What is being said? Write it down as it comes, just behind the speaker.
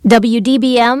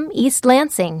WDBM East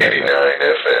Lansing. 89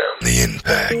 FM. The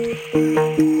Impact.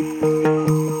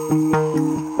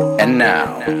 And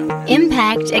now,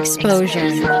 Impact Exposure.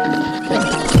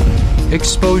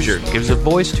 Exposure gives a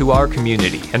voice to our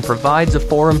community and provides a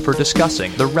forum for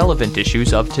discussing the relevant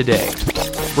issues of today.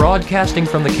 Broadcasting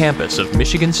from the campus of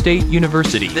Michigan State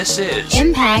University, this is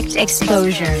Impact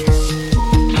Exposure.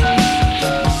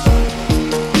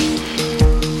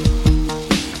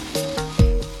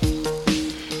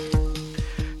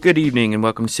 Good evening and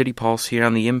welcome to City Pulse here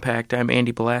on The Impact. I'm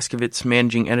Andy Blaskovitz,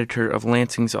 managing editor of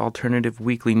Lansing's alternative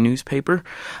weekly newspaper.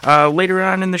 Later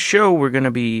on in the show, we're going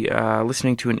to be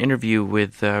listening to an interview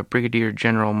with Brigadier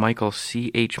General Michael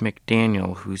C.H.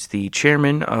 McDaniel, who's the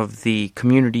chairman of the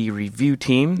community review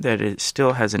team that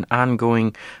still has an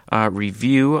ongoing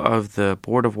review of the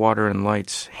Board of Water and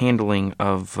Light's handling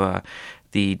of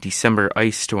the December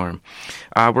ice storm.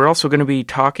 We're also going to be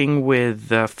talking with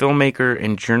filmmaker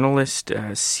and journalist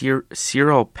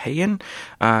Cyril Payan,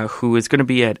 who is going to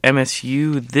be at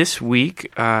MSU this week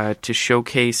to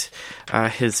showcase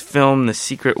his film, The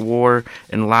Secret War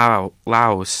in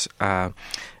Laos.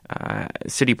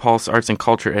 City Pulse Arts and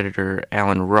Culture editor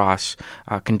Alan Ross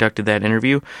conducted that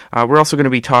interview. We're also going to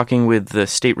be talking with the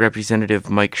state representative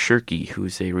Mike Shirkey,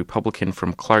 who's a Republican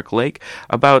from Clark Lake,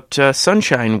 about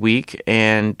Sunshine Week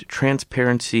and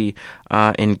transparency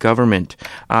in government.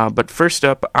 But first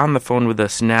up on the phone with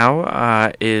us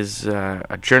now is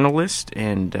a journalist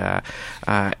and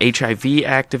HIV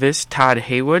activist, Todd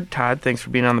Haywood. Todd, thanks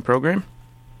for being on the program.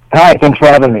 Hi, thanks for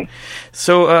having me.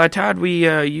 So, Todd, we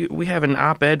have an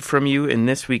op-ed from you in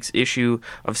this week's issue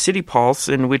of City Pulse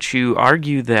in which you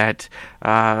argue that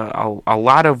a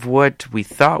lot of what we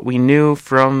thought we knew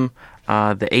from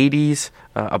the 80s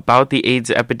about the AIDS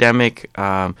epidemic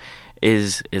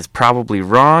is probably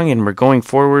wrong, and we're going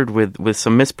forward with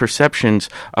some misperceptions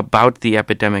about the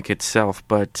epidemic itself.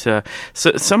 But so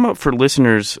sum up for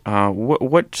listeners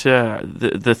what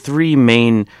the three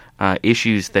main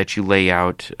issues that you lay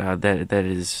out that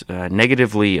is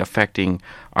negatively affecting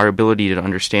our ability to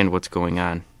understand what's going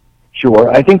on.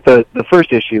 Sure. I think the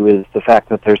first issue is the fact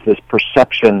that there's this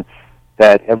perception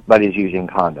that everybody's using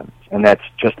condoms, and that's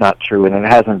just not true, and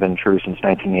it hasn't been true since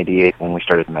 1988 when we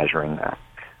started measuring that.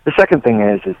 The second thing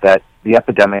is that the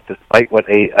epidemic, despite what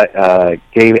gay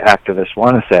activists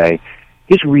want to say,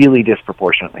 is really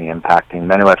disproportionately impacting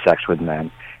men who have sex with men.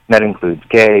 And that includes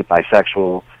gay,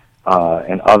 bisexual,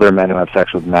 and other men who have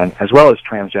sex with men, as well as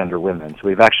transgender women. So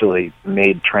we've actually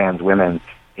made trans women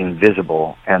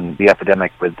invisible, and the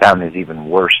epidemic with them is even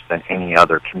worse than any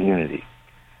other community.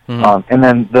 Mm-hmm. And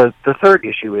then the third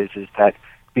issue is that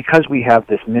because we have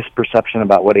this misperception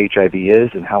about what HIV is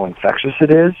and how infectious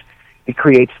it is, it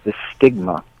creates this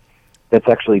stigma that's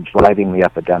actually driving the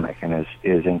epidemic and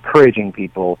is encouraging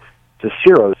people to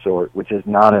serosort, which is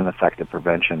not an effective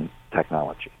prevention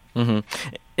technology. Mm-hmm.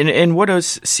 And what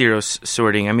is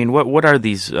serosorting? I mean, what are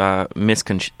these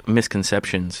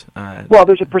misconceptions? Well,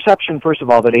 there's a perception, first of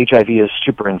all, that HIV is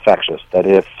super infectious, that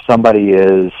if somebody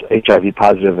is HIV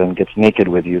positive and gets naked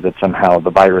with you, that somehow the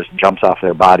virus jumps off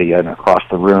their body and across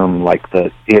the room like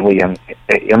the alien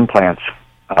implants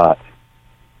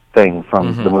thing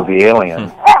from the movie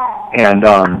Alien.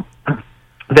 And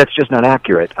that's just not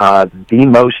accurate. The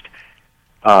most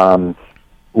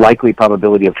likely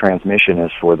probability of transmission is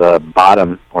for the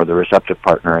bottom or the receptive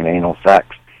partner in anal sex,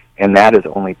 and that is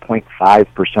only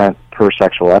 0.5% per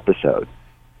sexual episode.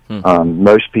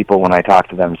 Most people, when I talk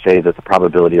to them, say that the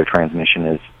probability of transmission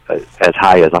is as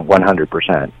high as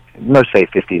 100%. Most say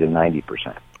 50 to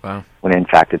 90%, wow. When in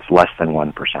fact it's less than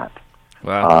 1%.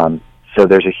 Wow. So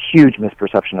there's a huge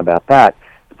misperception about that.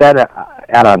 But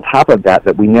add on top of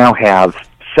that we now have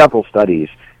several studies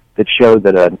that show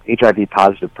that an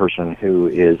HIV-positive person who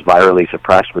is virally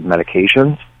suppressed with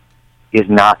medications is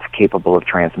not capable of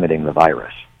transmitting the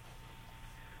virus.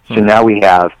 So now we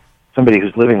have somebody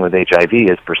who's living with HIV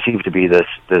is perceived to be this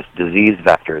disease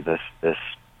vector, this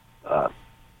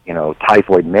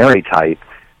typhoid Mary type,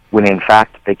 when in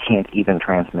fact they can't even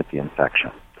transmit the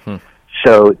infection.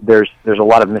 So there's a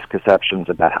lot of misconceptions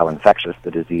about how infectious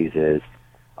the disease is.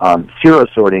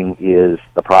 Serosorting is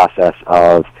the process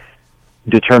of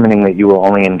determining that you will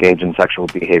only engage in sexual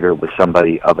behavior with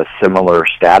somebody of a similar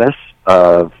status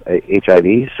of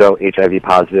HIV, so HIV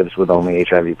positives with only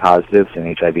HIV positives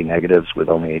and HIV negatives with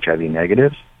only HIV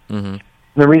negatives. Mm-hmm. And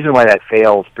the reason why that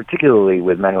fails, particularly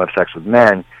with men who have sex with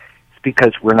men, is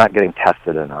because we're not getting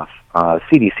tested enough.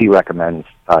 CDC recommends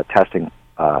testing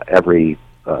every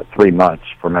 3 months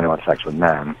for men who have sex with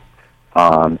men,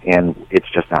 and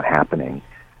it's just not happening.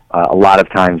 A lot of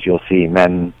times you'll see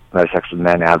men have sex with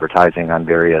men advertising on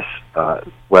various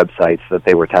websites that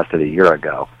they were tested a year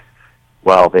ago.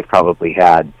 Well, they've probably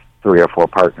had 3 or 4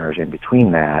 partners in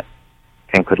between that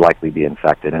and could likely be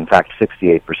infected. In fact,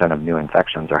 68% of new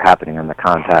infections are happening in the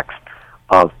context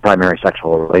of primary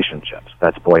sexual relationships.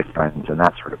 That's boyfriends and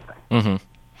that sort of thing. Mm-hmm.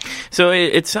 So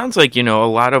it sounds like, a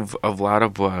lot of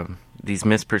these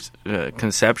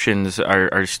misconceptions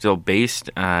are still based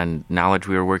on knowledge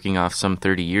we were working off some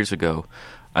 30 years ago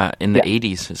in the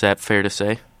 80s. Is that fair to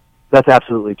say? That's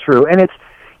absolutely true. And it's,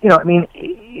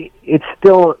 it's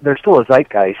still, there's still a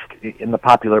zeitgeist in the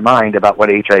popular mind about what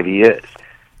HIV is.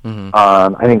 Mm-hmm.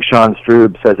 I think Sean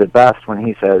Strube says it best when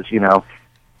he says,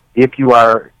 if you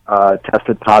are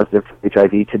tested positive for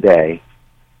HIV today,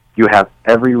 you have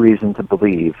every reason to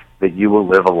believe that you will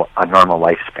live a normal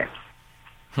lifespan.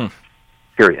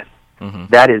 Period. Mm-hmm.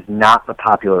 That is not the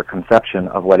popular conception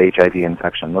of what HIV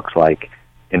infection looks like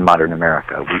in modern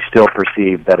America. We still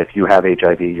perceive that if you have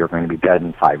HIV, you're going to be dead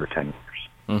in 5 or 10 years.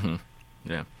 Mm-hmm.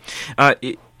 Yeah.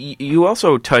 You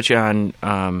also touch on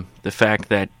the fact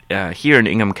that here in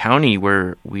Ingham County,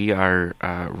 where we are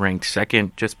ranked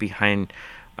second, just behind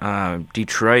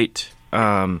Detroit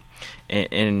in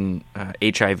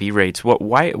HIV rates.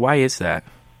 Why is that?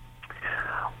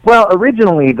 Well,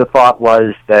 originally the thought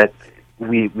was that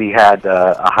we had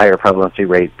a higher prevalency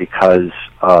rate because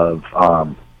of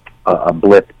a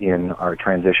blip in our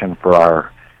transition for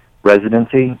our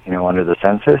residency, under the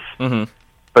census. Mm-hmm.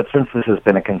 But since this has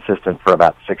been a consistent for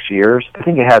about 6 years, I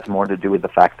think it has more to do with the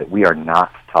fact that we are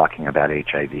not talking about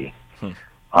HIV.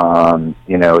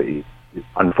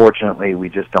 Unfortunately, we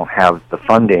just don't have the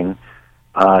funding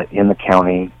in the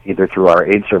county, either through our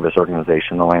AIDS service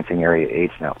organization, the Lansing Area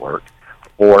AIDS Network,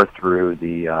 or through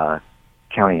the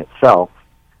county itself,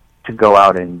 to go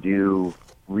out and do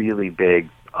really big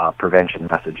prevention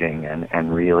messaging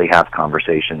and really have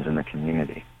conversations in the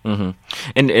community. Mm-hmm.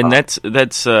 And that's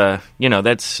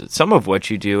some of what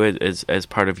you do as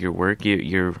part of your work.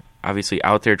 You're obviously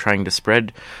out there trying to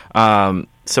spread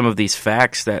some of these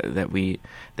facts that we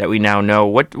now know.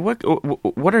 What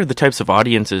are the types of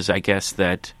audiences, I guess,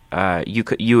 that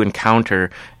you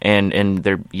encounter and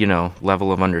their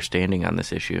level of understanding on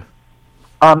this issue?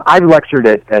 I've lectured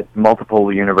at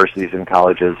multiple universities and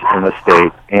colleges in the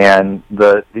state, and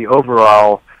the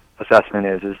overall assessment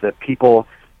is that people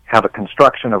have a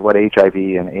construction of what HIV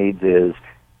and AIDS is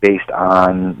based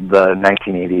on the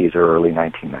 1980s or early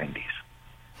 1990s.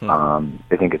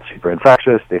 They think it's super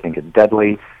infectious. They think it's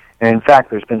deadly. And in fact,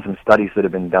 there's been some studies that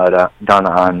have been done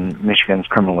on Michigan's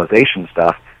criminalization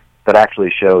stuff that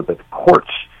actually show that the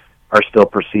courts are still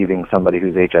perceiving somebody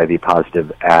who's HIV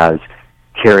positive as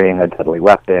carrying a deadly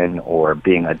weapon or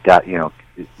being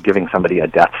giving somebody a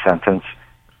death sentence,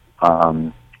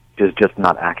 is just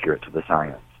not accurate to the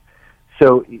science.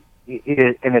 So,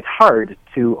 it's hard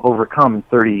to overcome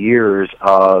 30 years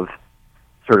of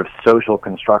sort of social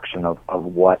construction of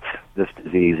what this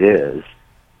disease is.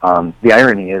 The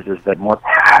irony is that more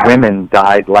women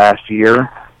died last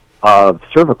year of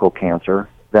cervical cancer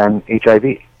than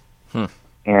HIV.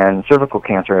 And cervical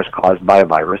cancer is caused by a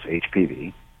virus,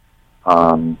 HPV.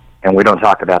 And we don't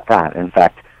talk about that. In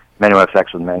fact, men who have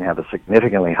sex with men have a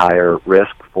significantly higher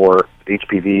risk for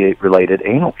HPV-related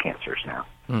anal cancers now.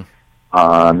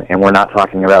 And we're not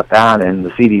talking about that. And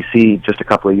the CDC, just a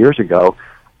couple of years ago,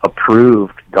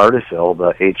 approved Gardasil,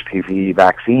 the HPV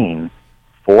vaccine,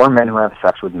 for men who have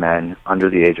sex with men under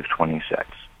the age of 26.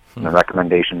 And the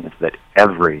recommendation is that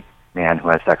every man who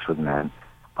has sex with men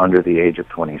under the age of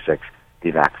 26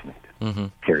 be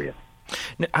vaccinated, period.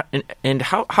 And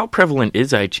how prevalent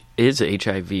is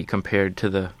HIV compared to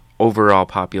the overall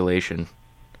population?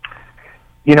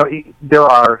 There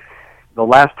are, the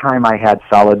last time I had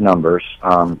solid numbers,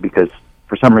 because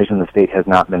for some reason the state has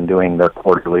not been doing their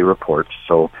quarterly reports,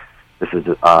 so this is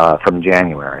from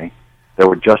January, there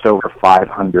were just over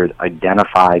 500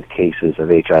 identified cases of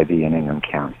HIV in Ingham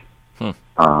County.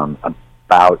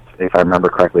 About, if I remember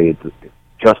correctly,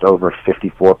 just over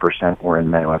 54% were in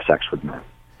men who have sex with men.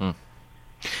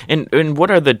 And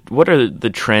what are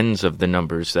the trends of the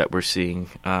numbers that we're seeing,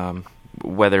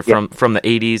 whether from the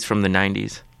 80s, from the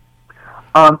 90s?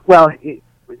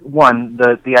 One,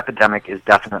 the epidemic is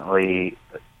definitely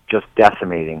just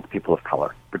decimating people of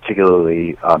color,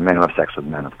 particularly men who have sex with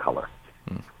men of color.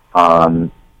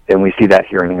 And we see that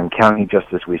here in Ingham County just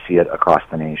as we see it across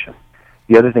the nation.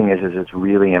 The other thing is it's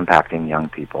really impacting young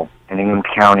people. In Ingham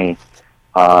County,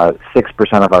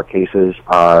 6% of our cases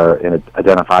are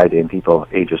identified in people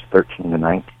ages 13 to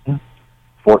 19.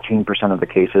 14% of the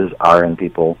cases are in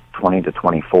people 20 to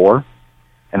 24.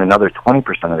 And another 20%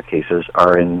 of the cases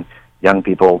are in young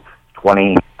people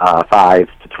 25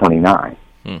 to 29.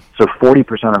 So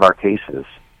 40% of our cases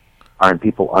are in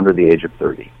people under the age of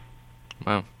 30.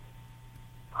 Wow.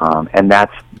 And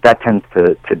that tends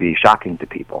to be shocking to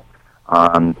people.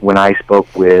 When I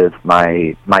spoke with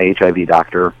my HIV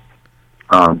doctor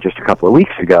just a couple of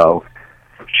weeks ago,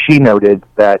 she noted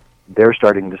that they're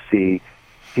starting to see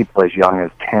people as young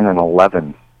as 10 and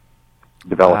 11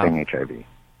 developing HIV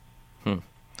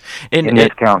in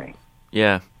this county.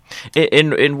 Yeah.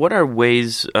 And what are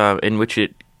ways in which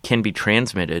it can be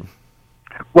transmitted?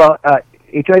 Well,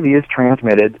 HIV is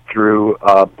transmitted through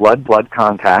blood-blood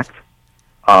contact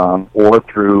or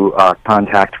through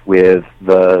contact with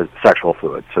the sexual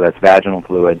fluid. So that's vaginal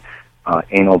fluid,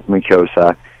 anal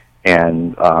mucosa,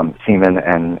 and semen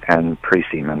and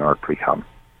pre-semen or pre-cum.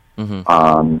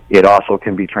 Mm-hmm. It also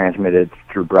can be transmitted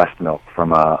through breast milk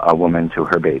from a woman to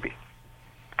her baby.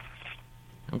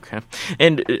 Okay.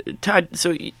 And Todd,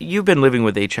 so you've been living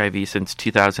with HIV since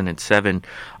 2007.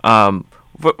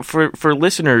 For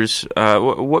listeners,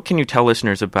 what can you tell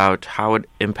listeners about how it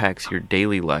impacts your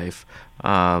daily life,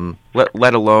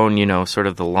 let alone, sort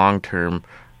of the long-term,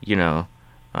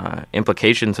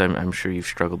 implications I'm sure you've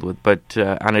struggled with, but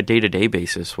on a day-to-day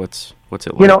basis, what's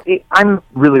it like? I'm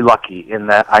really lucky in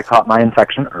that I caught my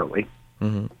infection early.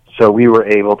 Mm-hmm. So we were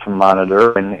able to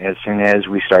monitor, and as soon as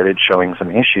we started showing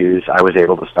some issues, I was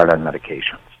able to start on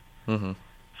medications. Mm-hmm.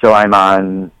 So I'm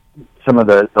on some of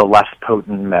the less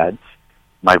potent meds.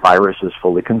 My virus is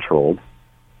fully controlled.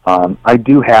 I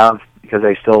do have, because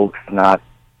I still have not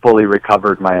fully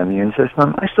recovered my immune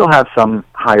system, I still have some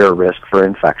higher risk for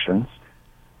infections.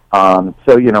 So,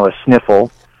 a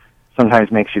sniffle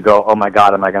sometimes makes you go, oh my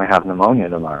God, am I going to have pneumonia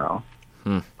tomorrow?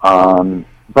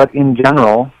 But in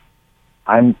general,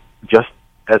 I'm just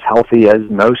as healthy as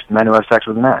most men who have sex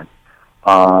with men.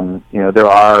 I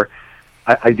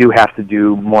do have to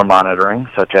do more monitoring,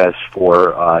 such as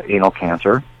for anal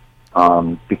cancer,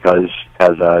 because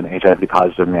as an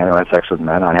HIV-positive man who has sex with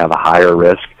men, I have a higher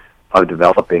risk of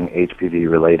developing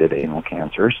HPV-related anal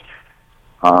cancers.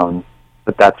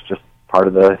 But that's just part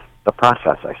of the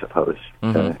process, I suppose,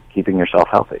 keeping yourself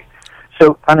healthy.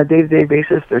 So on a day-to-day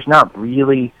basis, there's not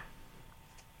really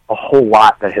a whole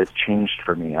lot that has changed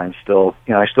for me. I'm still,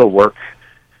 I still work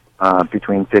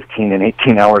between 15 and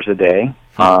 18 hours a day.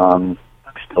 I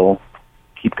still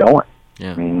keep going.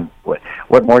 Yeah. I mean,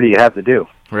 what more do you have to do?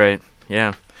 Right.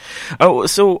 Yeah. Oh,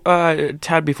 so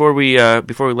Todd, before we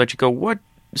let you go, what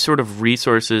sort of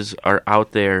resources are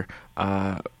out there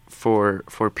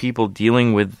for people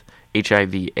dealing with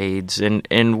HIV/AIDS,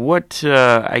 and what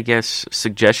I guess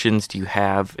suggestions do you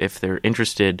have if they're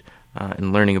interested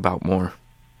in learning about more?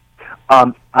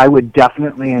 I would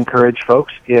definitely encourage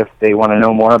folks, if they want to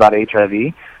know more about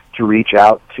HIV, to reach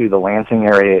out to the Lansing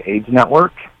Area AIDS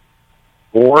Network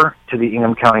or to the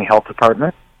Ingham County Health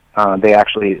Department.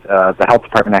 The health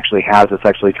department actually has a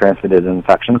sexually transmitted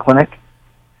infection clinic,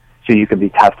 so you can be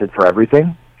tested for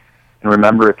everything. And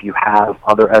remember, if you have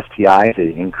other STIs,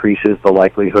 it increases the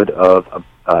likelihood of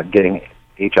getting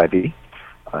HIV.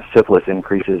 Syphilis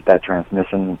increases that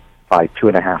transmission by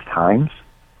 2.5 times.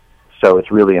 So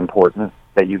it's really important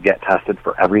that you get tested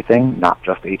for everything, not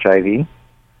just HIV.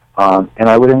 And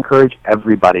I would encourage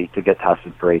everybody to get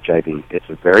tested for HIV. It's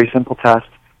a very simple test.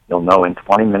 You'll know in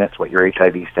 20 minutes what your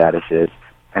HIV status is.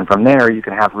 And from there, you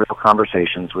can have real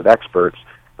conversations with experts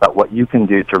about what you can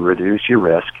do to reduce your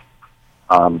risk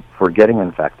for getting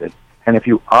infected. And if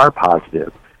you are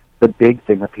positive, the big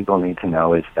thing that people need to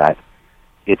know is that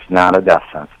it's not a death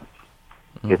sentence.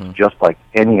 Mm-hmm. It's just like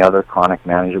any other chronic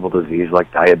manageable disease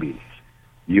like diabetes.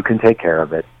 You can take care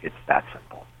of it. It's that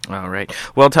simple. All right.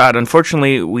 Well, Todd,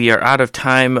 unfortunately, we are out of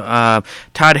time.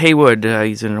 Todd Haywood,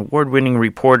 he's an award-winning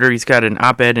reporter. He's got an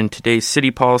op-ed in today's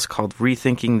City Pulse called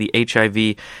Rethinking the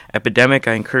HIV Epidemic.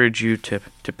 I encourage you to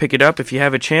pick it up if you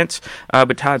have a chance.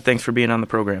 But, Todd, thanks for being on the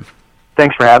program.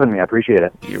 Thanks for having me. I appreciate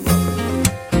it. You're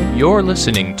welcome. You're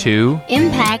listening to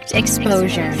Impact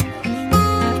Exposure.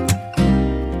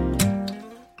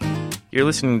 You're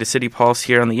listening to City Pulse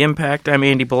here on The Impact. I'm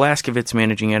Andy Blaskovitz,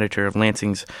 managing editor of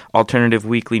Lansing's alternative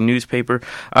weekly newspaper.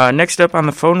 Next up on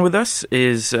the phone with us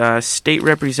is State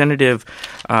Representative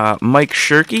Mike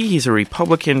Shirkey. He's a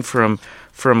Republican from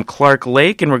Clark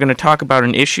Lake, and we're going to talk about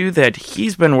an issue that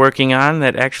he's been working on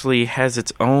that actually has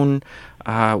its own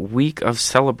week of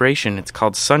celebration. It's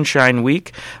called Sunshine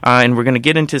Week, and we're going to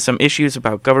get into some issues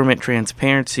about government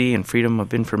transparency and Freedom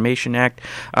of Information Act.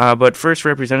 But first,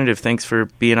 Representative, thanks for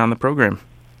being on the program.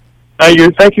 Thank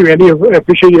you, Andy. I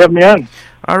appreciate you having me on.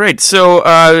 All right,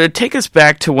 so take us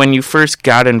back to when you first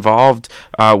got involved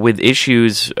with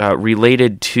issues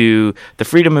related to the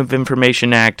Freedom of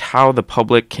Information Act, how the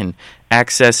public can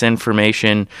access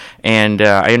information. And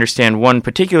I understand one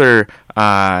particular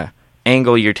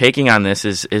angle you're taking on this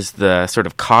is the sort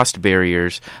of cost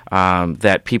barriers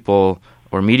that people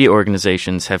or media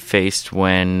organizations have faced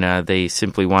when they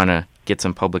simply want to get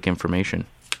some public information.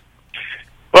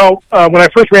 Well, when I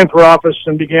first ran for office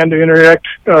and began to interact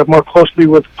more closely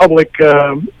with the public,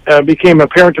 it became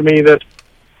apparent to me that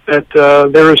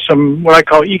there is some what I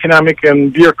call economic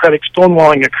and bureaucratic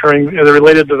stonewalling occurring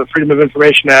related to the Freedom of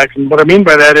Information Act. And what I mean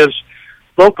by that is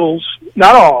locals,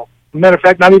 not all, as a matter of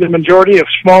fact, not even a majority, a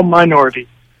small minority,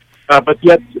 but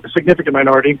yet a significant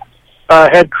minority,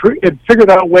 had figured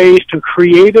out ways to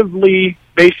creatively,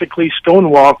 basically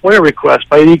stonewall FOIA requests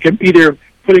by either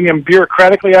putting them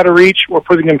bureaucratically out of reach or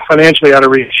putting them financially out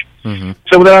of reach. Mm-hmm.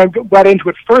 So then I got into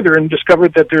it further and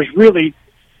discovered that there's really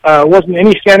wasn't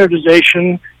any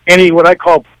standardization, any what I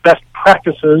call best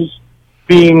practices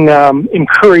being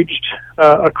encouraged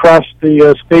across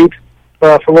the state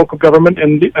for local government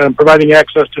and providing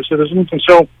access to citizens. And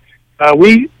so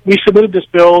we submitted this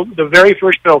bill, the very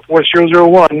first bill,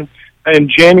 4001, in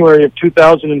January of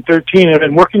 2013, and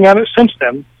been working on it since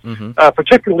then, mm-hmm.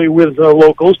 Particularly with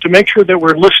locals, to make sure that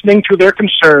we're listening to their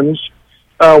concerns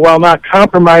while not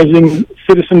compromising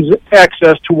citizens'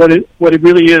 access to what it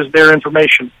really is, their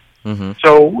information. Mm-hmm.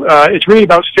 So it's really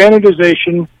about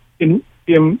standardization, in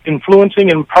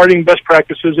influencing and imparting best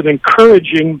practices, and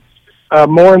encouraging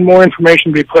more and more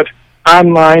information to be put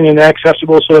online and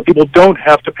accessible so that people don't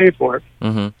have to pay for it.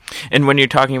 Mm-hmm. And when you're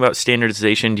talking about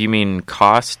standardization, do you mean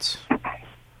costs?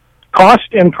 Cost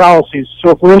and policies.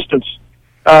 So, for instance,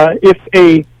 if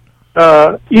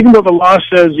even though the law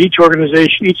says each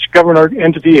organization, each government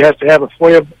entity has to have a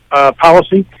FOIA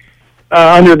policy,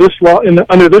 under this law,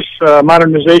 under this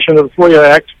modernization of the FOIA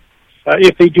Act,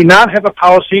 if they do not have a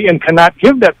policy and cannot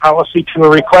give that policy to a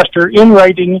requester in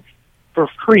writing for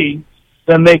free,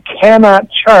 then they cannot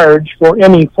charge for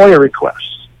any FOIA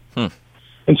requests.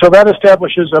 And so that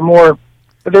establishes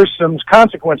there's some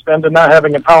consequence then to not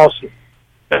having a policy.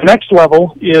 The next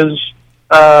level is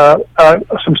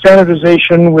some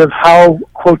standardization with how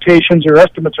quotations or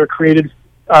estimates are created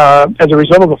as a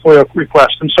result of a FOIA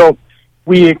request. And so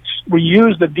we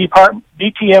use the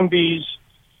DTMV's,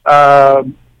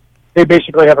 they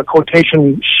basically have a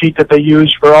quotation sheet that they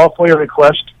use for all FOIA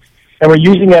requests, and we're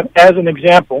using it as an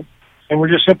example. And we're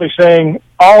just simply saying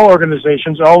all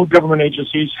organizations, all government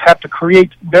agencies have to create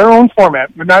their own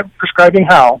format. We're not prescribing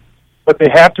how, but they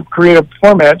have to create a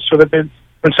format so that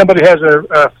when somebody has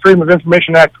a Freedom of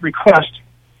Information Act request,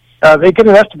 they get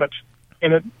an estimate,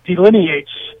 and it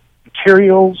delineates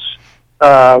materials,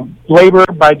 labor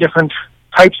by different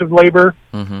types of labor,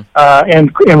 mm-hmm.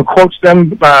 And quotes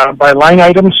them by line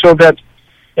items so that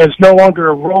it's no longer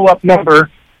a roll-up number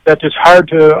that is hard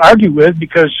to argue with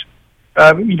because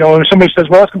when somebody says,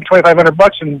 well, it's going to be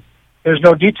 $2,500 and there's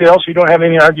no details, so you don't have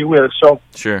anything to argue with. So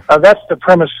sure. That's the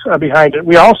premise behind it.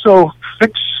 We also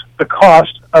fix the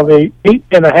cost of a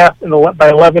 8.5 by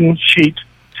 11 sheet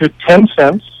to 10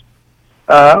 cents,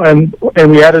 and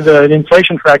we added an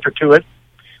inflation factor to it,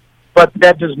 but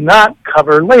that does not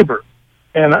cover labor.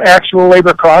 And actual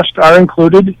labor costs are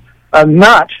included,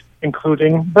 not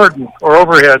including burden or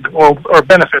overhead or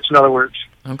benefits, in other words.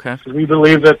 Okay. We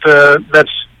believe that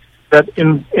that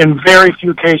in very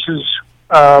few cases,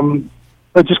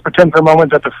 let's just pretend for a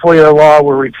moment that the FOIA law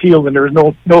were repealed and there was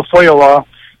no FOIA law.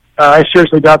 I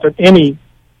seriously doubt that any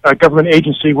government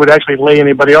agency would actually lay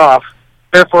anybody off.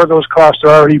 Therefore, those costs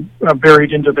are already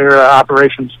buried into their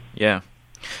operations. Yeah.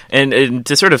 And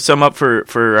to sort of sum up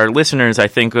for our listeners, I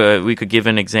think we could give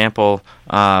an example.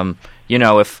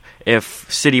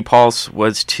 If City Pulse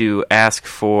was to ask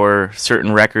for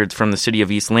certain records from the city of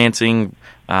East Lansing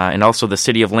and also the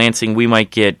city of Lansing, we might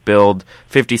get billed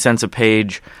 50 cents a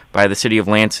page by the city of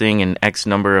Lansing and X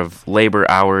number of labor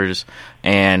hours,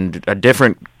 and a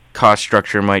different cost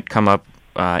structure might come up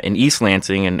in East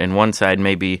Lansing, and one side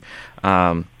may be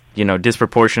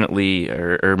disproportionately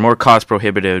or more cost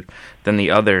prohibitive than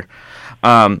the other.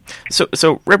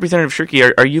 So Representative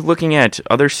Shirkey, are you looking at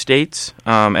other states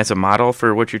as a model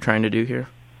for what you're trying to do here?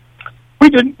 We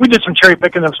did some cherry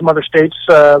picking of some other states,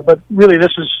 but really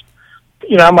this is,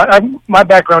 my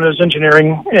background is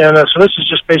engineering, and so this is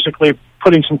just basically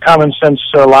putting some common sense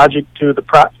logic to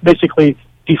basically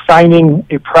defining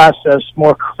a process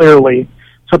more clearly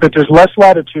so that there's less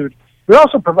latitude. We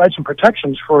also provide some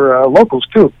protections for locals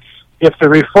too. If the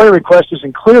FOIA request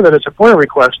isn't clear that it's a FOIA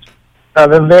request,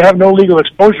 then they have no legal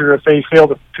exposure if they fail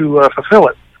to fulfill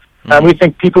it. Mm-hmm. We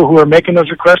think people who are making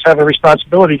those requests have a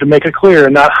responsibility to make it clear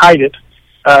and not hide it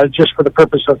just for the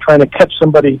purpose of trying to catch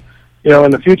somebody,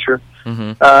 in the future.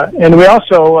 And we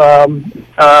also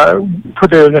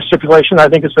put in a stipulation. I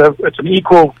think it's an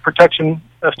equal protection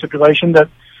stipulation that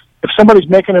if somebody's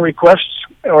making a request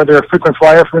or they're a frequent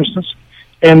flyer, for instance,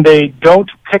 and they don't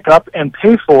pick up and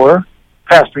pay for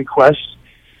past requests,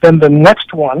 then the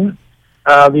next one,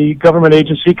 the government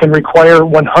agency can require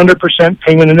 100%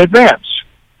 payment in advance.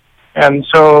 And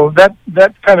so that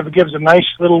kind of gives a nice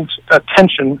little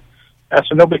tension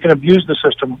so nobody can abuse the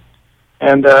system.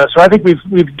 And so I think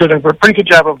we've done a pretty good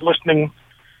job of listening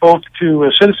both to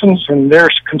citizens and their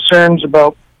concerns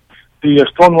about the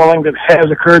stonewalling that has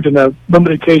occurred in the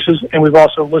limited cases, and we've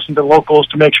also listened to locals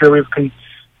to make sure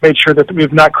made sure that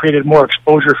we've not created more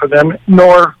exposure for them,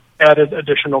 nor added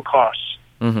additional costs.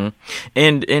 Mm-hmm.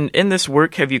 And in this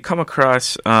work, have you come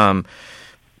across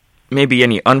maybe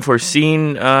any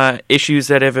unforeseen issues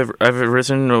that have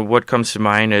arisen? Or what comes to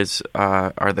mind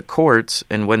are the courts,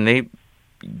 and when they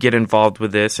get involved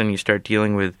with this and you start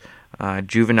dealing with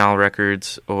juvenile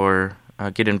records or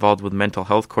get involved with mental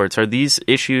health courts, are these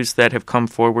issues that have come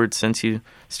forward since you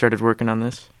started working on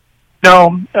this?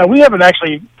 No, we haven't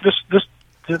actually.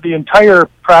 The entire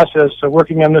process of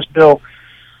working on this bill,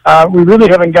 we really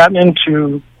haven't gotten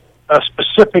into a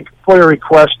specific FOIA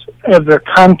request of their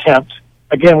content.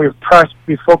 Again, we've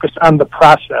focused on the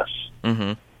process,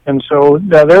 and so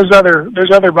there's other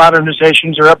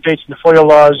modernizations or updates in the FOIA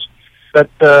laws that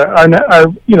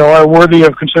are worthy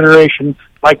of consideration,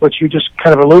 like what you just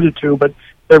kind of alluded to, but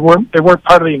they weren't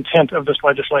part of the intent of this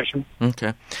legislation.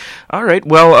 Okay, all right.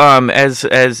 Well, as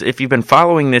if you've been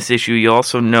following this issue, you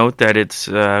also note that it's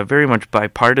very much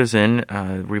bipartisan.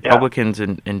 Republicans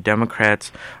and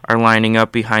Democrats are lining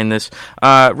up behind this.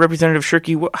 Representative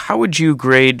Shirkey, how would you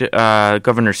grade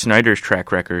Governor Snyder's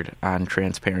track record on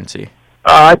transparency?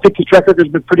 I think his track record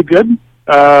has been pretty good.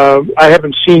 I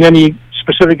haven't seen any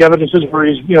specific evidences where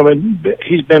he's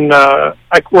been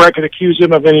where I could accuse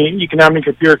him of any economic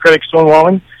or bureaucratic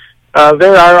stonewalling.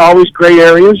 There are always gray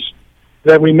areas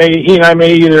that he and I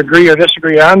may either agree or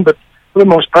disagree on, but for the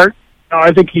most part,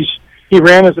 I think he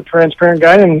ran as a transparent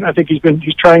guy, and I think he's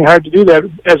trying hard to do that,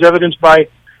 as evidenced by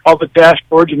all the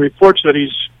dashboards and reports that he's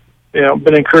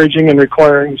been encouraging and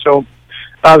requiring. So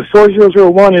the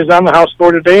 4001 is on the House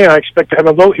floor today, and I expect to have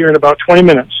a vote here in about 20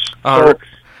 minutes.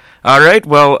 All right.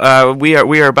 Well, we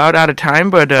are about out of time,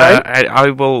 but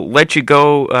I will let you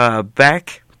go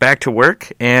back to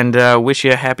work and wish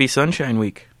you a happy Sunshine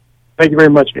Week. Thank you very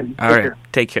much, Jim. All right.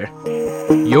 Take care.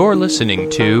 You're listening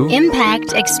to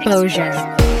Impact Exposure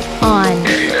on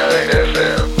 89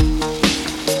 FM.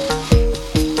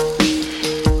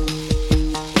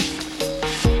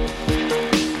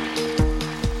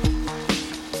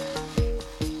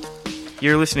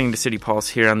 You're listening to City Pulse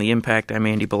here on The Impact. I'm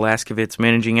Andy Belaskovitz,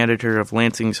 managing editor of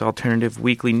Lansing's alternative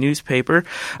weekly newspaper.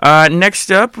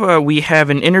 Next up, we have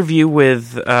an interview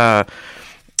with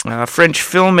French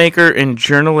filmmaker and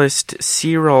journalist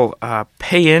Cyril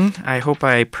Payen. I hope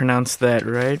I pronounced that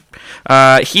right.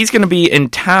 He's going to be in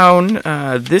town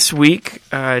this week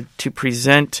to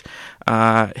present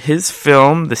his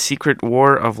film, The Secret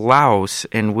War of Laos,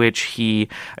 in which he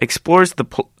explores the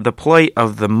plight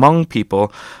of the Hmong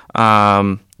people,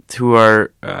 who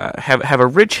are have a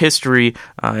rich history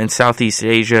in Southeast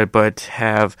Asia, but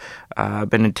have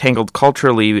been entangled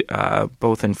culturally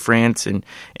both in France and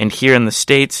here in the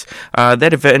States.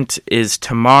 That event is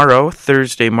tomorrow,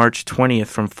 Thursday, March 20th,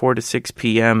 from 4 to 6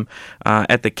 p.m.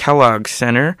 At the Kellogg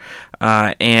Center.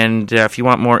 And if you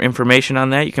want more information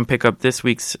on that, you can pick up this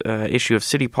week's issue of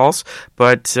City Pulse.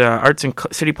 But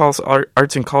City Pulse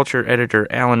Arts and Culture editor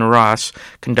Alan Ross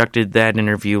conducted that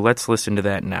interview. Let's listen to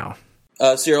that now.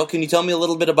 Cyril, can you tell me a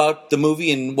little bit about the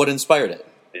movie and what inspired it?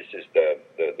 This is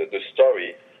the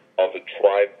story of a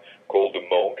tribe called the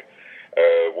Hmong,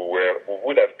 who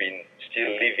would have been still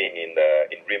living in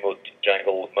remote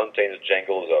mountainous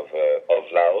jungles of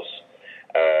Laos,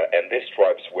 and these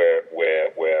tribes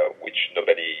which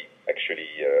nobody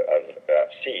actually have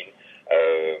seen.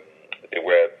 They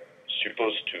were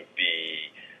supposed to be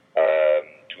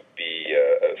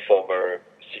former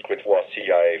Secret War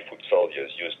CIA foot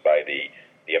soldiers used by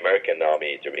the American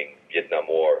Army during Vietnam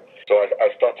War. So I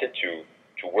started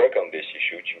to work on this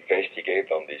issue, to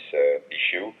investigate on this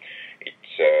issue.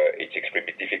 It's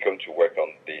extremely difficult to work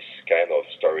on this kind of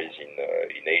stories in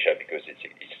Asia because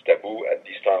it's taboo. At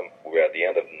this time, we're at the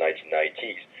end of the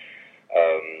 1990s.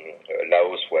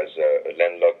 Laos was a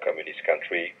landlocked communist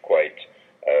country, quite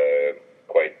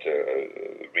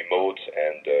remote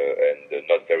and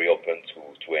not very open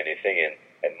to anything.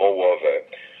 And moreover,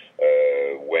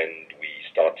 when we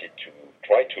started to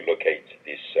try to locate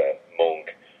this Hmong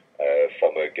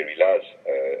former guerrillas,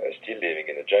 still living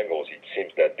in the jungles. It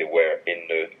seems that they were in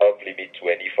the off-limit to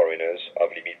any foreigners,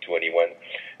 off-limit to anyone,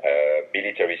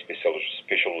 military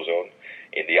special zone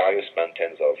in the highest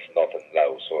mountains of northern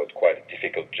Laos, so it's quite a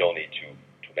difficult journey to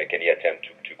make any attempt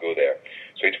to go there.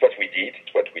 So it's what we did.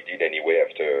 It's what we did anyway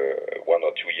after 1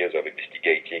 or 2 years of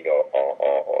investigating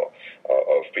or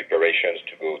of preparations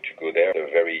to go there. A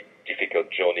very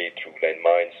difficult journey through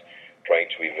landmines,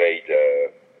 trying to evade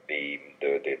the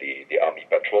army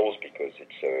patrols because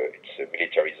it's a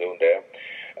military zone there,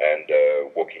 and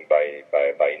walking by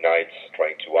nights,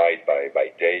 trying to hide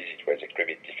by days. It was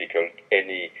extremely difficult.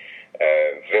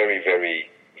 Very, very,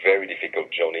 very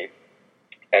difficult journey.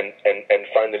 And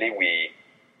finally we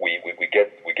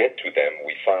get to them.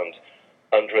 We found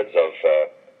hundreds of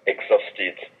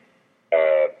exhausted,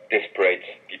 desperate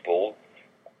people,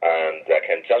 and I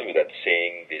can tell you that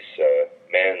seeing these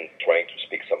men trying to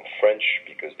speak some French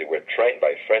because they were trained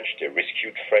by French, they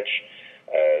rescued French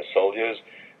soldiers,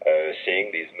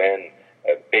 seeing these men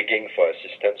begging for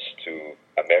assistance to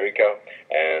America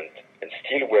and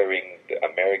still wearing the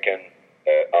American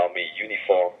army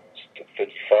uniform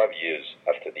 35 years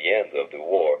after the end of the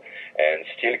war, and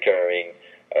still carrying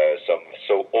some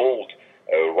so old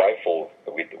rifle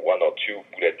with 1 or 2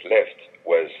 bullets left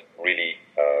was really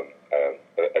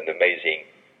an amazing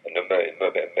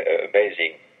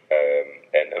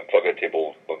and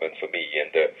unforgettable moment for me.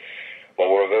 And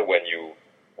moreover, when you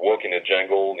walk in a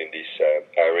jungle in this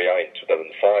area in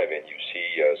 2005 and you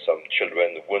see some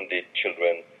children, wounded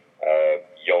children,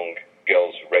 young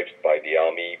girls raped by the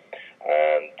army,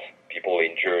 and people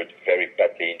injured, very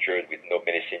badly injured, with no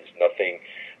medicines, nothing.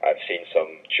 I've seen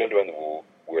some children who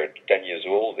were 10 years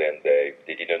old and they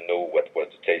didn't know what was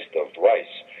the taste of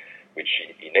rice, which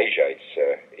in Asia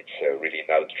it's really an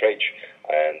outrage,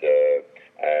 and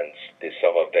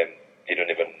some of them didn't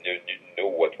even know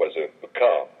what was a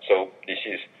car. So this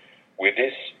is with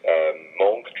this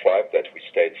monk tribe that we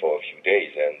stayed for a few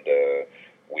days, and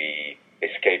we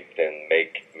escaped and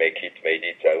made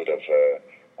it out of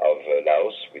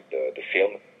Laos with the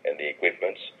film and the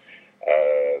equipment,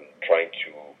 trying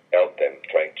to help them,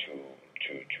 trying to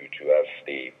have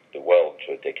the world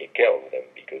taking care of them,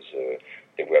 because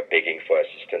they were begging for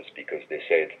assistance, because they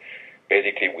said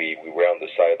basically we were on the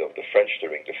side of the French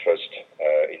during the first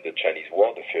in the Chinese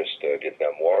War, the first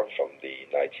Vietnam War from the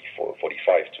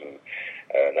 1945 to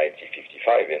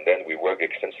 1955, and then we worked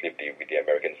extensively with the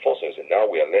American forces, and now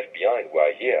we are left behind. We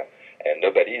are here, and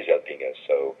nobody is helping us.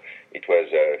 So it was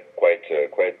quite a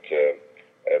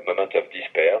moment of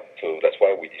despair. So that's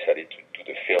why we decided to do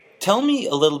the film. Tell me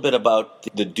a little bit about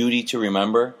the duty to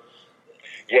remember.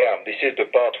 Yeah, this is the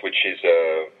part which is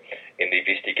in the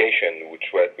investigation,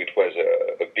 which was a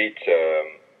bit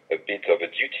of a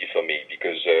duty for me,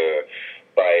 because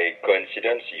by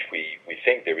coincidence, if we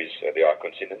think there are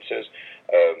coincidences,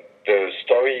 the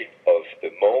story of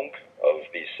the monk, of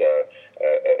this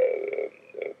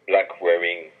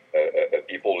black-wearing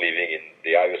people living in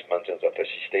the highest mountains of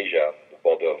Southeast Asia, the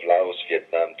border of Laos,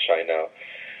 Vietnam, China,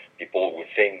 people who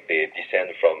think they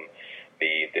descend from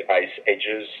the ice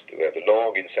ages, who have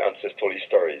long ancestral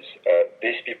histories.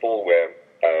 These people were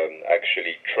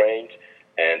actually trained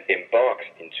and embarked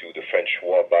into the French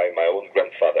war by my own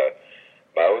grandfather.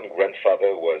 My own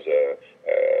grandfather was a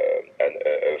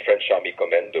French army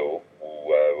commando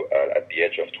who, at the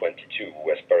age of 22,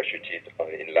 was parachuted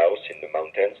in Laos in the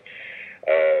mountains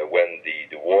when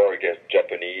the war against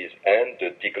Japanese and the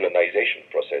decolonization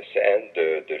process and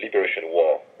the liberation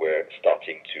war were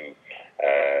starting to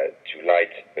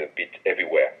light a bit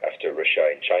everywhere after Russia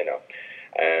and China.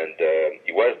 And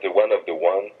he was one of the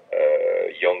young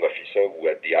officer who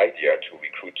had the idea to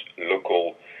recruit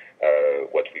local,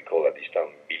 what we call at this time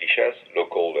militias,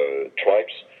 local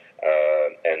tribes,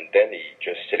 and then he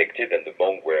just selected, and the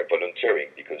Hmong were volunteering,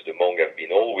 because the Hmong have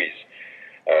been always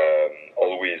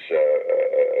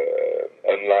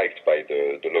unliked by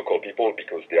the local people,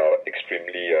 because they are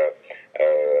extremely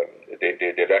they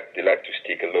like to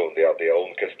stick alone. They have their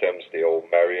own customs, their own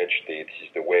marriage. This is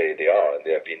the way they are, and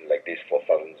they have been like this for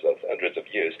hundreds of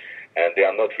years, and they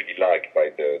are not really liked by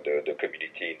the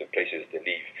community in the places they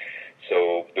live.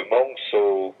 So the Hmong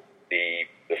saw the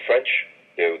French,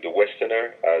 the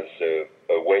Westerner, as a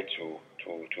way to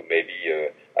maybe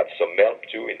have some help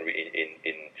too in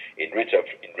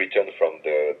return from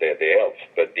their help,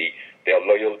 but their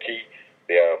loyalty,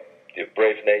 their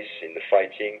braveness in the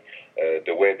fighting,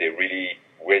 the way they really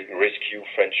rescue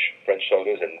French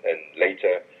soldiers, and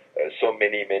later so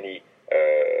many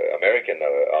American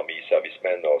army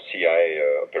servicemen or CIA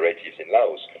operatives in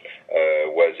Laos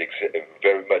was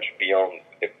very much beyond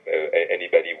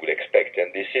anybody would expect.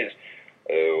 And this is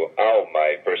how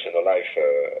my personal life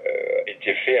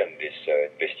interfere in this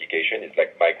investigation. It's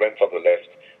like my grandfather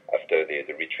left after the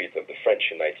retreat of the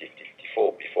French in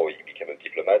 1954, before he became a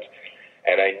diplomat.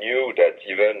 And I knew that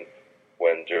even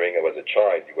when during I was a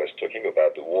child, he was talking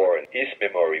about the war, and his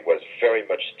memory was very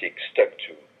much stuck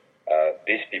to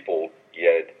these people he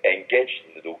had engaged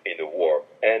in the war,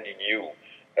 and he knew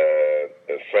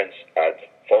France had,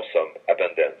 for some,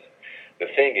 abandoned. The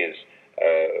thing is,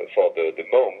 for the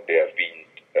Hmong, they have been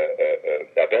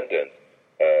abandoned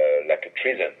like a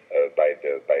treason by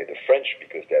the French,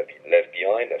 because they have been left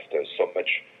behind after so much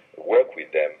work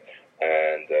with them,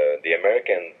 and the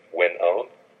American went on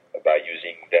by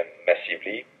using them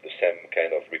massively, the same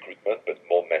kind of recruitment, but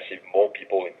more massive, more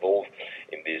people involved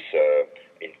in this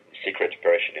in secret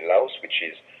operation in Laos, which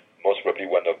is most probably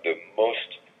one of the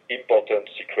most important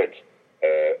secret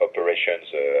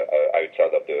operations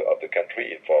outside of the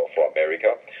country for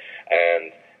America,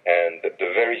 and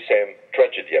the very same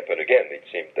tragedy happened again. It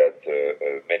seems that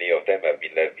many of them have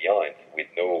been left behind with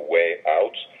no way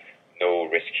out,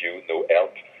 no rescue, no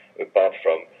help, apart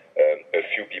from a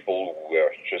few people who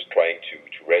were just trying to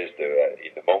raise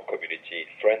in the Hmong community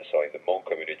in France, or in the Hmong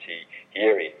community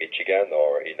here in Michigan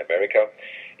or in America,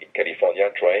 in California,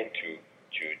 trying to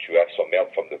have some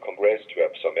help from the Congress, to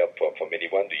have some help from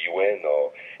anyone, the UN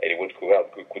or anyone could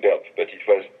help. But it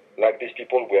was like these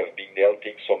people who have been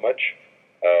helping so much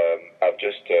have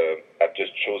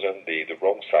just chosen the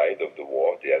wrong side of the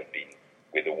war. They have been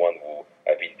with the one who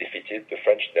have been defeated, the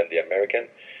French, then the American.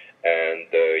 And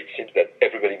it seems that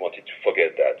everybody wanted to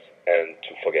forget that and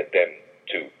to forget them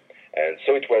too. And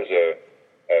so it was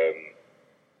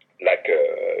like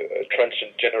a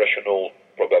transgenerational,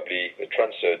 probably a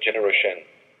transgeneration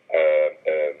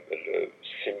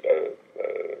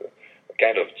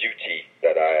kind of duty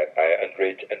that I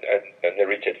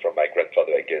inherited from my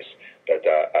grandfather, I guess, that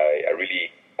I really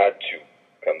had to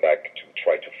come back to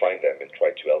try to find them and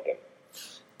try to help them.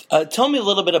 Tell me a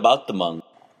little bit about the Hmong.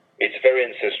 It's very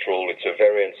ancestral. It's a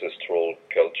very ancestral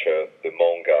culture. The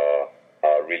Hmong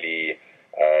are really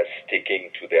sticking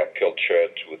to their culture,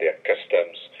 to their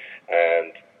customs,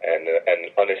 and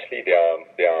honestly,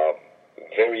 they are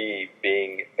very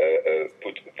being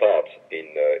put apart in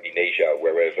Asia.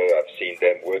 Wherever I've seen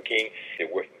them working, they're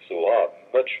working so hard,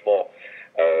 much more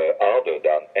harder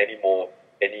than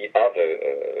any other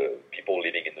people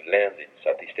living in the land in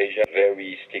Southeast Asia.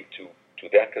 Very stick to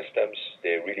their customs.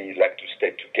 They really like to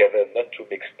stay together, not to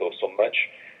mix so much.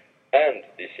 And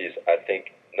this is, I think,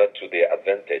 not to their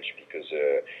advantage, because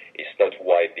it's not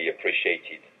widely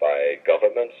appreciated by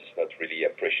governments. It's not really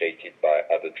appreciated by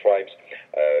other tribes,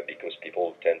 because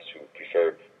people tend to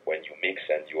prefer when you mix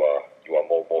and you are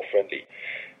more friendly.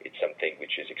 It's something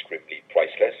which is extremely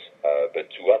priceless. But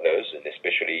to others, and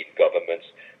especially in governments,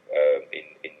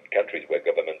 in countries where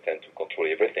government tend to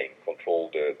control everything, control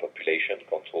the population,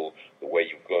 control the way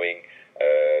you're going,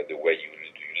 the way you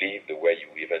live, the way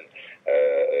you even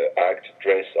act,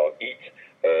 dress, or eat,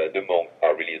 the Hmong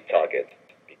are really a target.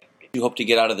 You hope to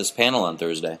get out of this panel on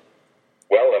Thursday?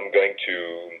 Well, I'm going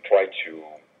to try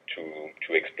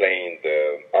to explain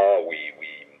how we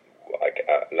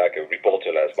like a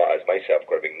reporter as myself,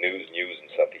 covering news in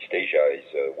Southeast Asia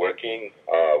is working,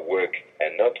 work,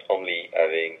 and not only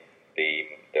having the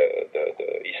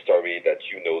history that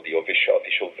the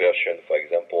official version, for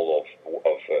example,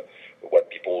 of what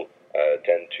people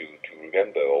tend to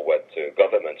remember, or what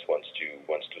governments wants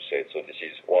to say. So this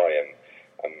is why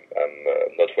I'm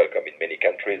not welcome in many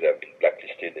countries. I've been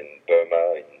blacklisted in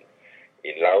Burma,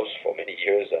 in Laos for many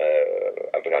years.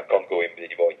 I can't go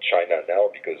anymore in China now,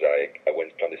 because I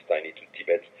went clandestinely to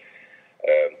Tibet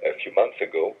a few months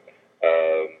ago.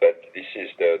 But this is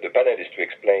the panel is to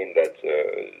explain that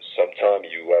sometimes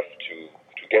you have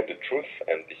to get the truth,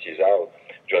 and this is how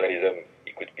journalism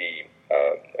it could be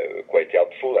quite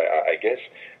helpful, I guess.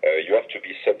 You have to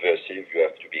be subversive, you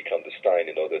have to be clandestine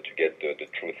in order to get the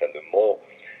truth, and the more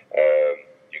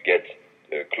you get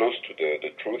close to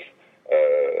the truth,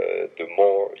 the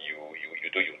more you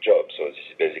do your job. So this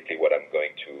is basically what I'm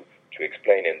going to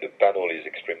explain, and the panel is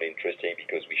extremely interesting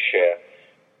because we share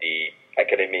the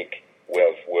academic way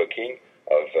of working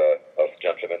of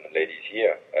gentlemen and ladies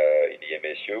here in the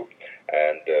MSU,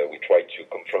 and we try to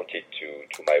confront it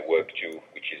to my work too,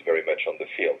 which is very much on the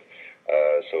field.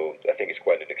 So I think it's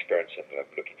quite an experience, and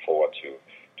I'm looking forward to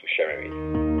sharing it.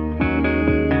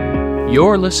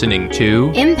 You're listening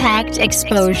to Impact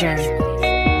Exposure.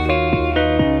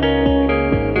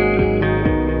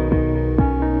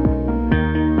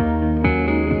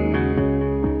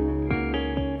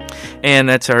 And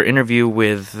that's our interview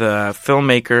with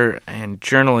filmmaker and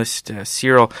journalist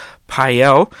Cyril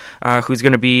Payel, who's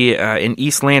going to be in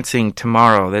East Lansing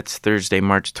tomorrow. That's Thursday,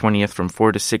 March 20th from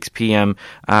 4 to 6 p.m.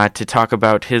 To talk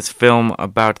about his film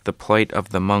about the plight of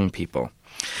the Hmong people.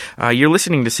 You're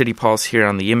listening to City Pulse here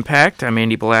on The Impact. I'm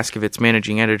Andy Blaskovitz,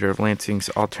 managing editor of Lansing's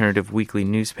alternative weekly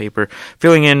newspaper,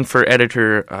 filling in for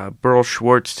editor Burl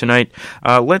Schwartz tonight.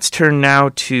 Let's turn now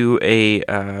to a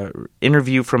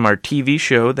interview from our TV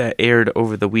show that aired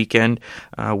over the weekend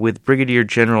with Brigadier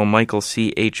General Michael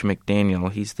C. H.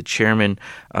 McDaniel. He's the chairman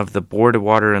of the Board of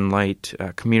Water and Light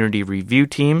Community Review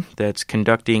Team that's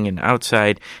conducting an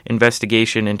outside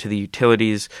investigation into the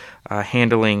utilities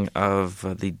handling of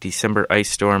the December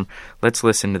ice storm. Let's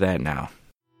listen to that now.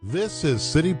 This is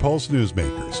City Pulse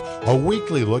Newsmakers, a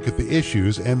weekly look at the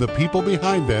issues and the people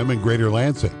behind them in Greater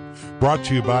Lansing. Brought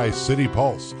to you by City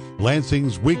Pulse,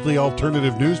 Lansing's weekly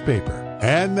alternative newspaper.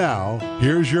 And now,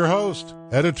 here's your host,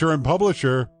 editor and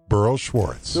publisher, Burl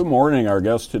Schwartz. Good morning. Our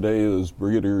guest today is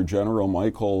Brigadier General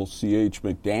Michael C.H.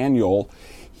 McDaniel.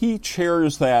 He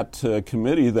chairs that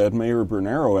committee that Mayor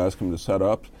Bernero asked him to set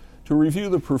up to review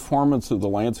the performance of the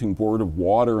Lansing Board of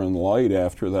Water and Light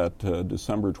after that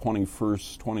December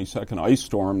 21st, 22nd ice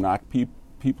storm knocked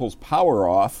people's power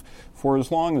off for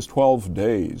as long as 12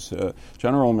 days.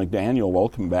 General McDaniel,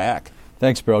 welcome back.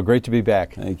 Thanks, Bill. Great to be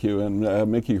back. Thank you. And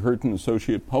Mickey Hurton,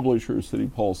 Associate Publisher, City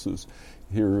Pulse, is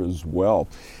here as well.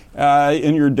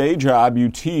 In your day job, you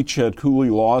teach at Cooley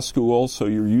Law School, so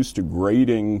you're used to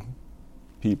grading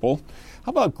people. How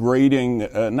about grading,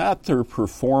 not their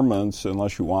performance,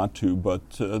 unless you want to, but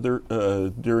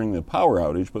during the power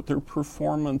outage, but their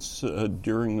performance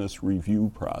during this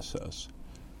review process?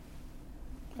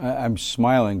 I'm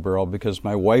smiling, Burl, because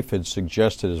my wife had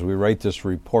suggested as we write this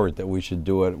report that we should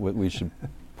do it. We should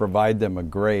provide them a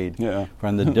grade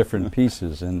from the different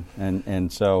pieces,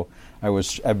 and so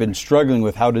I've been struggling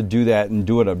with how to do that and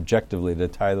do it objectively to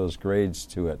tie those grades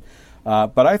to it.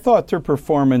 But I thought their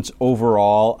performance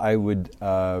overall, I would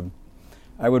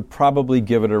probably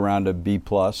give it around a B+.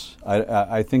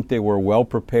 I think they were well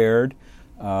prepared.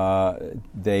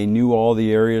 They knew all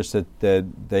the areas that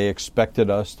they expected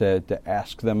us to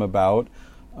ask them about.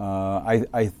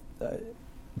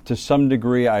 To some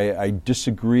degree, I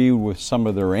disagree with some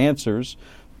of their answers,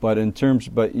 but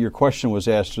your question was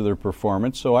asked to their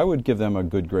performance, so I would give them a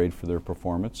good grade for their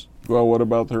performance. Well, what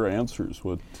about their answers?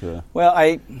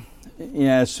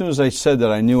 As soon as I said that,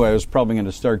 I knew I was probably going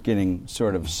to start getting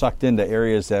sort of sucked into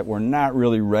areas that we're not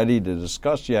really ready to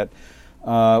discuss yet.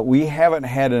 We haven't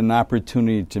had an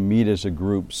opportunity to meet as a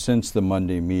group since the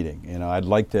Monday meeting. I'd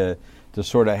like to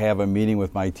sort of have a meeting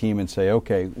with my team and say,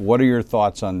 okay, what are your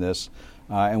thoughts on this?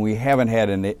 And we haven't had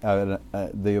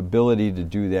the ability to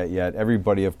do that yet.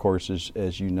 Everybody, of course,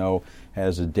 as you know,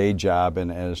 has a day job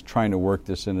and is trying to work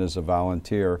this in as a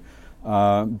volunteer.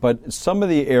 But some of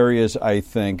the areas, I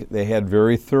think, they had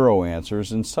very thorough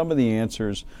answers, and some of the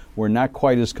answers were not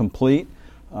quite as complete,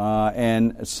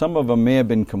 and some of them may have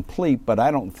been complete, but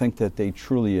I don't think that they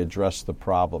truly addressed the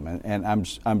problem. And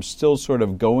I'm still sort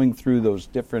of going through those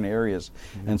different areas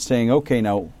and saying, okay,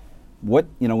 now,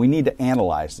 we need to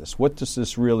analyze this. What does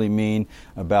this really mean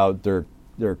about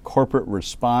their corporate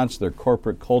response, their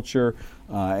corporate culture,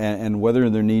 and whether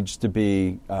there needs to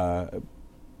be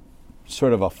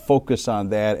sort of a focus on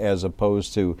that as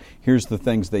opposed to here's the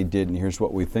things they did and here's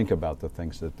what we think about the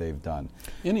things that they've done.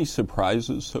 Any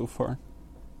surprises so far?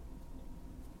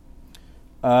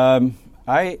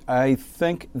 I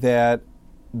think that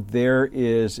there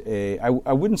is I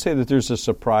wouldn't say that there's a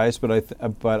surprise, but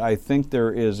I think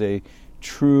there is a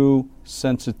true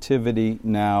sensitivity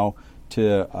now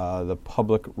to the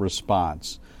public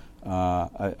response.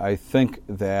 I think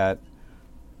that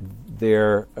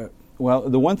there. Well,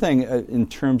 the one thing in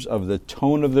terms of the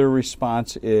tone of their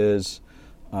response is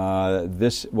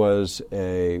this was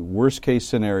a worst-case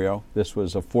scenario. This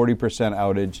was a 40%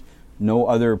 outage. No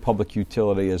other public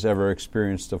utility has ever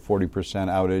experienced a 40%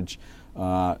 outage.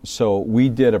 So we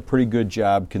did a pretty good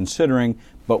job considering,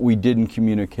 but we didn't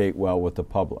communicate well with the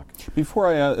public. Before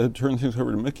I turn things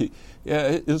over to Mickey,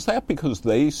 is that because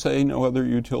they say no other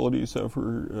utilities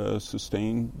ever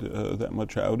sustained that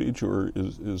much outage, or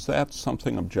is that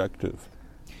something objective?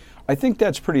 I think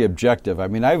that's pretty objective. I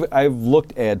mean, I've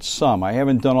looked at some. I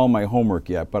haven't done all my homework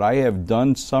yet, but I have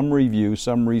done some review,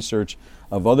 some research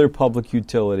of other public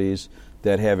utilities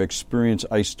that have experienced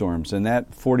ice storms, and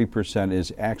that 40%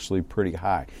 is actually pretty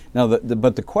high. Now,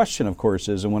 but the question, of course,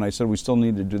 is, and when I said we still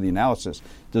need to do the analysis,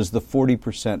 does the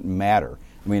 40% matter?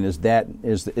 I mean, is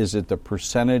it the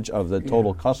percentage of the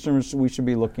total customers we should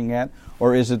be looking at,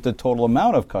 or is it the total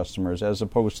amount of customers as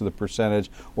opposed to the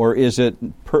percentage, or is it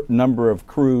per number of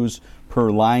crews per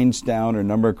lines down or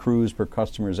number of crews per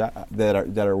customers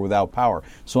that are without power?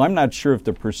 So I'm not sure if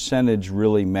the percentage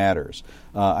really matters.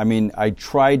 I mean, I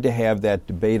tried to have that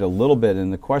debate a little bit in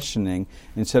the questioning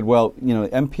and said, well,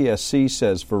 MPSC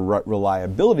says for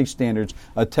reliability standards,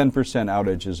 a 10%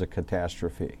 outage is a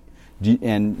catastrophe.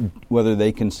 And whether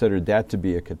they considered that to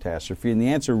be a catastrophe. And the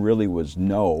answer really was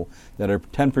no, that a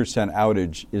 10%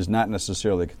 outage is not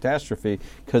necessarily a catastrophe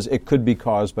because it could be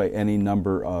caused by any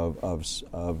number of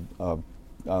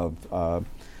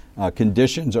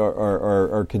conditions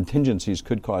or contingencies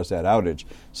could cause that outage.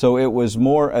 So it was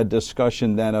more a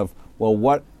discussion then of, well,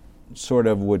 what sort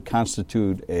of would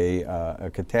constitute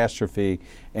a catastrophe,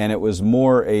 and it was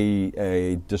more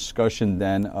a discussion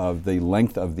then of the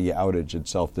length of the outage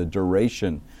itself, the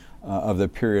duration of the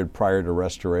period prior to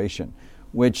restoration,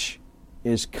 which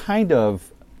is kind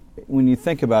of, when you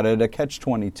think about it, a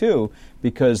catch-22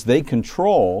 because they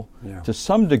control to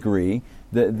some degree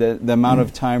the amount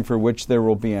of time for which there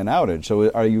will be an outage. So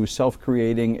are you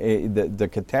self-creating the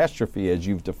catastrophe as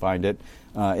you've defined it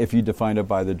if you define it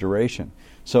by the duration?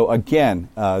 So again,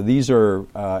 these are,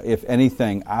 if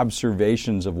anything,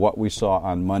 observations of what we saw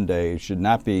on Monday. It should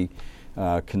not be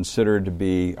considered to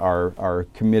be our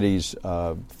committee's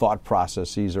thought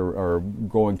processes or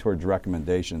going towards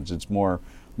recommendations. It's more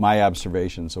my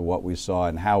observations of what we saw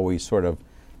and how we sort of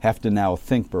have to now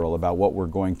think, Burl, about what we're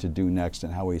going to do next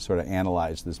and how we sort of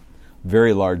analyze this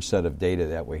very large set of data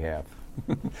that we have.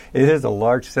 It is a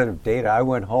large set of data. I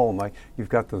went home. You've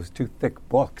got those two thick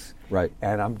books, right?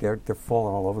 And they're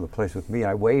falling all over the place with me.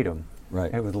 I weighed them,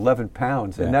 right? And it was 11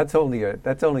 pounds, and that's only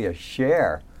a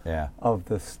share of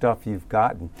the stuff you've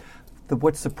gotten.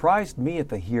 What surprised me at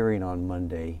the hearing on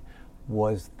Monday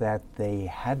was that they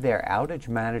had their outage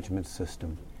management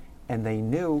system, and they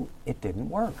knew it didn't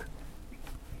work.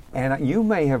 And you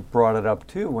may have brought it up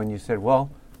too when you said, "Well,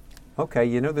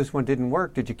 okay, this one didn't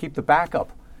work. Did you keep the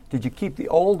backup? Did you keep the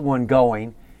old one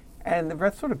going?" And the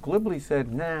rest sort of glibly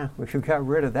said, "Nah, we got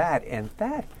rid of that." And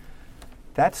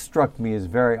that struck me as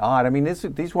very odd. I mean,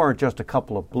 these weren't just a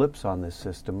couple of blips on this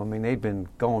system. I mean, they'd been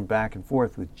going back and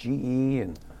forth with GE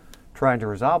and trying to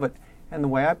resolve it. And the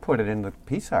way I put it in the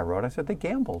piece I wrote, I said they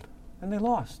gambled and they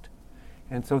lost.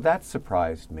 And so that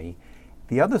surprised me.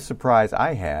 The other surprise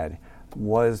I had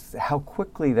was how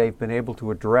quickly they've been able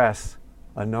to address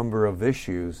a number of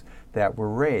issues that were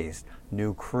raised.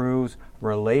 New crews,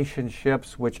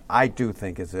 relationships, which I do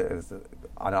think is an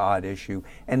odd issue,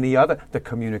 and the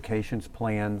communications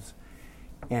plans.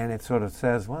 And it sort of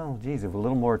says, well, geez, if a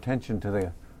little more attention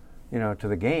to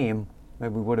the game,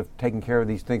 maybe we would have taken care of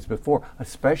these things before,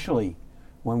 especially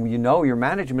when your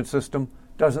management system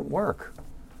doesn't work.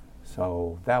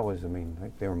 So that was,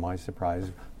 they were my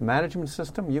surprise. The management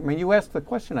system, you asked the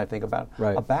question, I think, about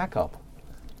a backup.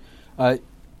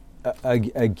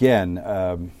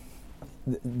 Again,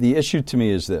 the issue to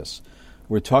me is this.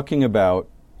 We're talking about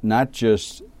not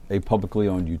just a publicly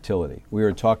owned utility. We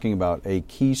are talking about a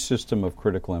key system of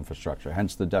critical infrastructure,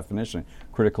 hence the definition,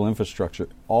 critical infrastructure.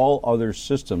 All other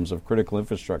systems of critical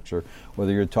infrastructure,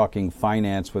 whether you're talking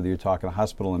finance, whether you're talking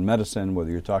hospital and medicine, whether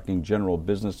you're talking general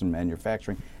business and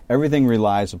manufacturing, everything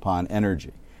relies upon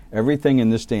energy. Everything in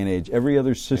this day and age, every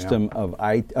other system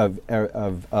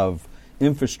of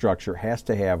infrastructure has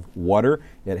to have water,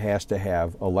 it has to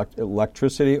have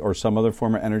electricity or some other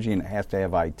form of energy, and it has to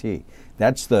have IT.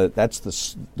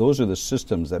 Those are the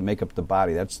systems that make up the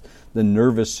body. That's the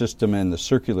nervous system and the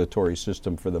circulatory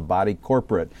system for the body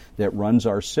corporate that runs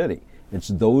our city. It's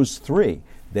those three.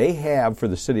 They have, for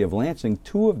the city of Lansing,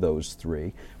 2 of those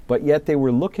 3, but yet they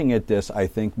were looking at this, I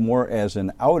think, more as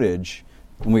an outage,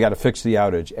 and we got to fix the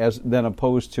outage, than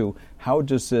opposed to how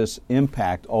does this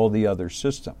impact all the other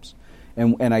systems.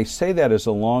 And I say that as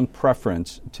a long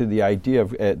preference to the idea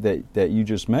of, that you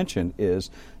just mentioned, is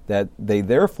that they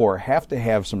therefore have to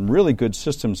have some really good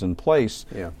systems in place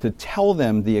to tell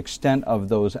them the extent of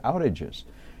those outages.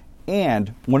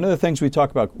 And one of the things we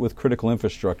talk about with critical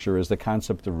infrastructure is the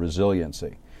concept of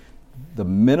resiliency. The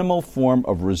minimal form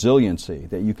of resiliency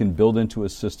that you can build into a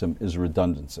system is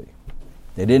redundancy.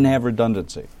 They didn't have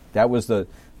redundancy. That was the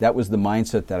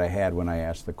mindset that I had when I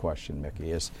asked the question,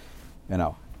 Mickey, is,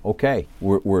 okay,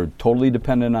 we're totally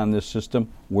dependent on this system.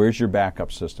 Where's your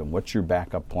backup system? What's your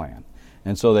backup plan?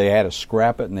 And so they had to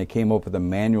scrap it, and they came up with a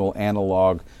manual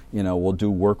analog, we'll do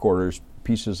work orders,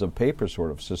 pieces of paper sort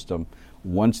of system.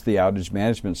 Once the outage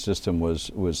management system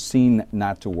was seen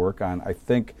not to work on, I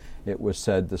think it was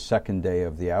said, the second day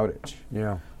of the outage.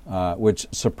 Yeah. which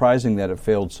surprising that it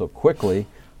failed so quickly.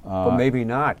 But maybe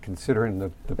not, considering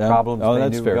the problems they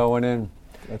knew going in.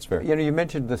 That's fair. You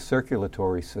mentioned the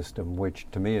circulatory system, which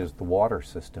to me is the water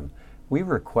system. We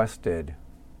requested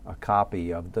a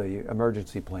copy of the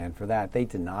emergency plan for that. They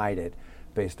denied it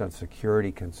based on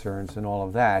security concerns and all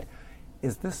of that.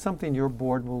 Is this something your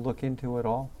board will look into at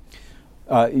all?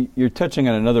 You're touching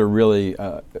on another really,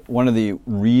 one of the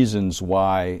reasons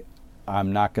why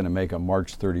I'm not going to make a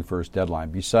March 31st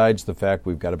deadline, besides the fact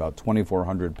we've got about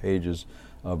 2,400 pages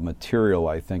of material,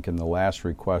 I think, in the last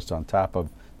request on top of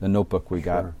the notebook we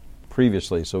got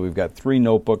previously. So we've got 3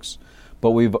 notebooks,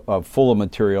 but we've full of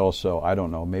material, so I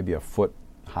don't know, maybe a foot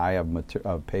high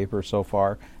of paper so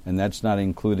far, and that's not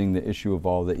including the issue of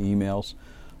all the emails.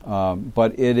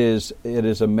 But it is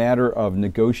a matter of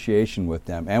negotiation with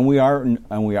them, and we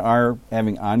are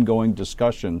having ongoing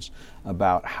discussions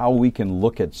about how we can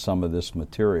look at some of this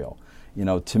material.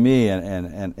 To me,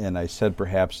 and I said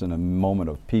perhaps in a moment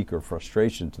of pique or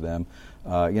frustration to them,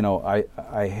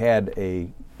 I had a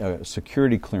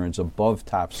security clearance above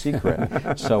top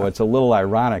secret, so it's a little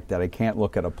ironic that I can't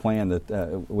look at a plan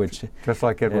that which just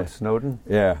like Edward Snowden.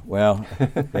 Yeah, well,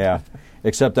 yeah.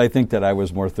 Except I think that I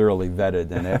was more thoroughly vetted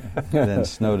than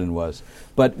Snowden was.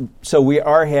 But so we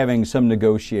are having some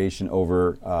negotiation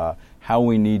over how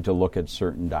we need to look at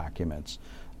certain documents.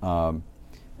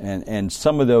 And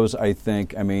some of those, I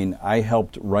think, I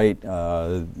helped write,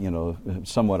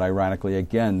 somewhat ironically,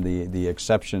 again, the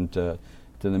exception to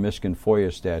the Michigan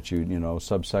FOIA statute,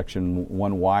 subsection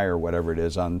 1Y or whatever it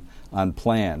is on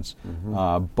plans.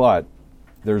 Mm-hmm. But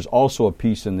there's also a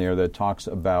piece in there that talks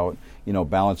about,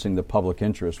 balancing the public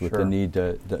interest with the need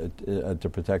to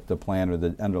protect the plan or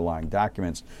the underlying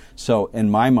documents. So in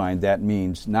my mind, that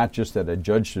means not just that a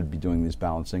judge should be doing this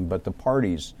balancing, but the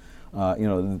parties,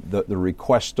 the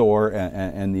requestor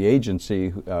and the agency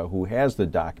who has the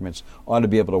documents ought to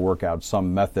be able to work out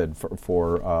some method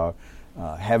for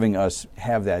having us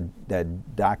have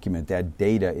that document, that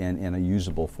data in a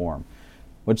usable form.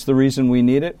 What's the reason we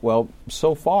need it? Well,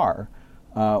 so far,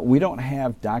 we don't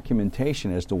have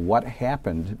documentation as to what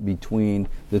happened between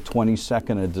the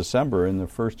 22nd of December and the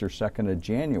 1st or 2nd of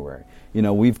January.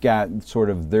 We've got sort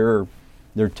of their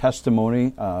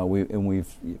testimony,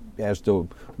 we've as to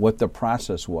what the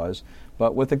process was.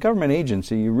 But with a government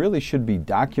agency, you really should be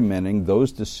documenting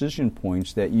those decision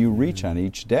points that you reach on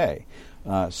each day.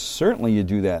 Certainly you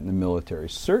do that in the military.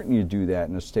 Certainly you do that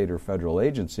in a state or federal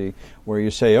agency where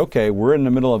you say, okay, we're in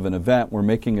the middle of an event, we're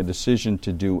making a decision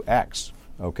to do X.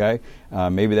 Okay,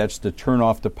 maybe that's to turn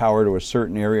off the power to a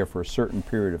certain area for a certain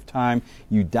period of time.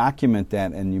 You document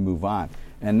that and you move on.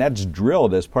 And that's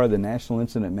drilled as part of the National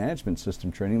Incident Management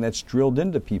System training. That's drilled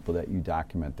into people that you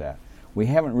document that. We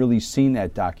haven't really seen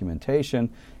that documentation.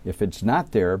 If it's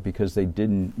not there because they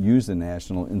didn't use the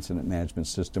National Incident Management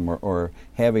System or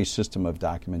have a system of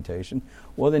documentation,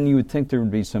 well, then you would think there would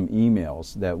be some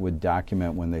emails that would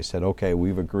document when they said, okay,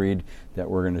 we've agreed that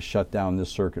we're going to shut down this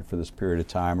circuit for this period of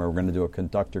time, or we're going to do a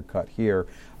conductor cut here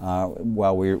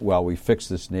while we fix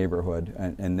this neighborhood,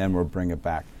 and then we'll bring it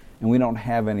back. And we don't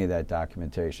have any of that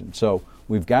documentation. So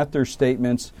we've got their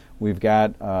statements. We've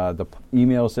got the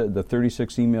emails, the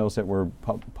 36 emails that were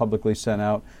publicly sent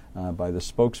out by the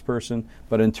spokesperson.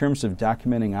 But in terms of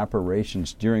documenting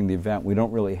operations during the event, we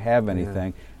don't really have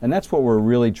anything. Yeah. And that's what we're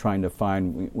really trying to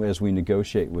find as we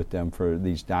negotiate with them for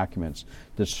these documents,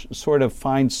 to sort of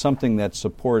find something that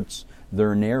supports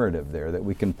their narrative there, that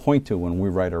we can point to when we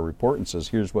write our report and says,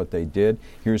 here's what they did,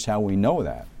 here's how we know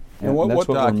that. And what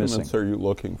documents are you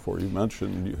looking for? You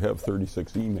mentioned you have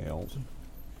 36 emails.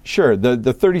 Sure.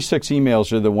 The 36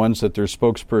 emails are the ones that their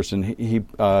spokesperson, he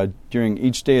during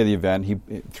each day of the event,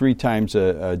 3 times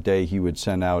a day he would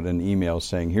send out an email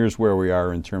saying, here's where we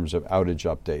are in terms of outage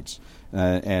updates.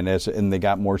 And they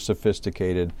got more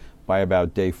sophisticated by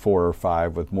about day 4 or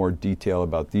 5 with more detail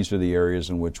about these are the areas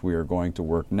in which we are going to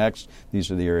work next. These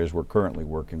are the areas we're currently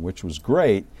working, which was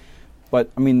great.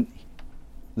 But,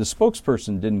 the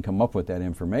spokesperson didn't come up with that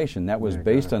information. That was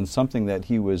based on something that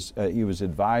he was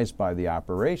advised by the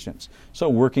operations. So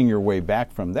working your way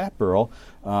back from that, Burl,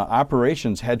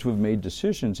 operations had to have made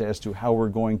decisions as to how we're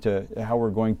going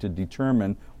to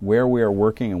determine where we are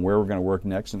working and where we're going to work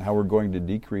next, and how we're going to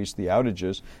decrease the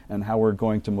outages, and how we're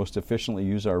going to most efficiently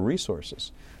use our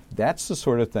resources. That's the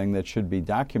sort of thing that should be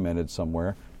documented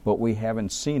somewhere, but we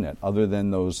haven't seen it other than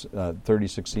those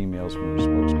 36 emails from the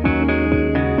spokesperson.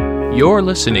 You're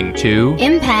listening to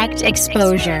Impact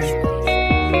Exposure.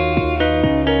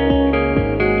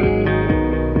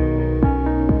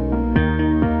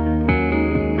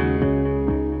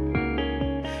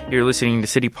 You're listening to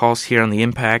City Pulse here on The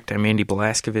Impact. I'm Andy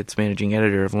Blaskovitz, managing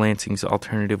editor of Lansing's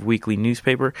alternative weekly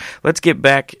newspaper. Let's get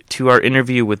back to our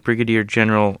interview with Brigadier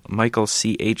General Michael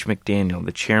C.H. McDaniel,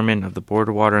 the chairman of the Board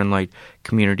of Water and Light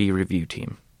Community Review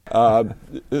Team.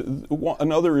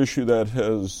 Another issue that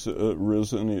has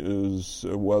risen is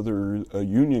whether a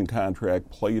union contract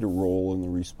played a role in the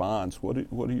response. What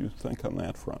do you think on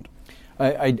that front?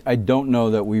 I don't know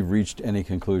that we've reached any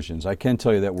conclusions. I can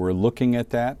tell you that we're looking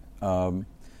at that.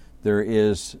 There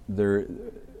is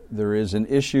an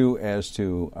issue as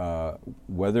to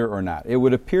whether or not. It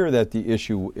would appear that the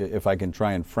issue, if I can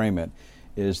try and frame it,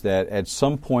 is that at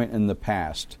some point in the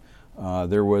past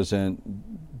there was an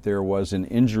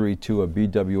injury to a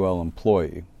BWL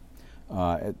employee,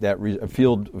 a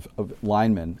field of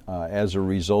lineman, as a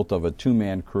result of a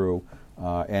two-man crew,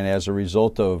 and as a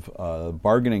result of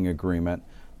bargaining agreement.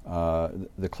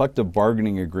 The collective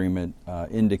bargaining agreement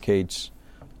indicates.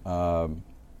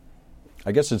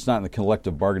 I guess it's not in the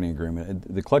collective bargaining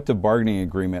agreement. The collective bargaining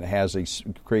agreement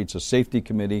creates a safety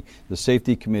committee. The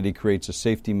safety committee creates a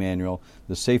safety manual.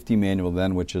 The safety manual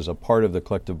then, which is a part of the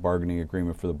collective bargaining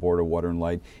agreement for the Board of Water and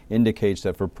Light, indicates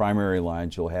that for primary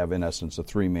lines you'll have, in essence, a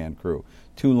three-man crew.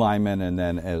 2 linemen and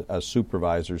then a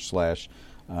supervisor slash,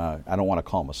 I don't want to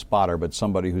call him a spotter, but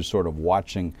somebody who's sort of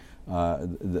watching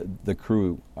the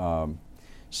crew. And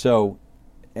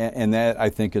that,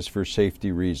 I think, is for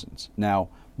safety reasons. Now,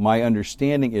 my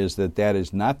understanding is that that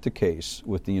is not the case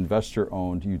with the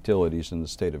investor-owned utilities in the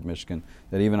state of Michigan,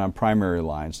 that even on primary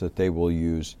lines that they will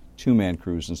use 2-man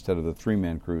crews instead of the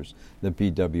 3-man crews that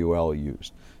BWL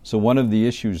used. So one of the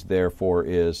issues, therefore,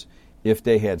 is if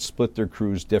they had split their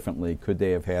crews differently, could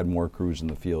they have had more crews in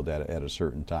the field at a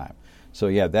certain time? So,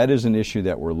 yeah, that is an issue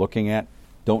that we're looking at.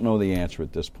 Don't know the answer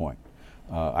at this point.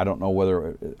 I don't know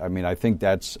whether, I think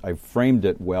I framed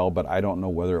it well, but I don't know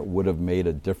whether it would have made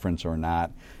a difference or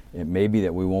not. It may be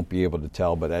that we won't be able to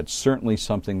tell, but that's certainly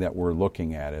something that we're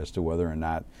looking at as to whether or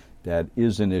not that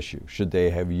is an issue. Should they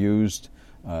have used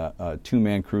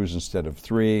 2-man crews instead of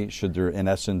 3? Should there, in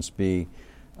essence, be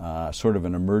sort of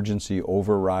an emergency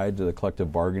override to the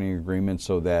collective bargaining agreement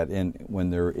so that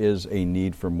when there is a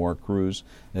need for more crews,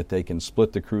 that they can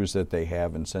split the crews that they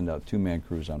have and send out 2-man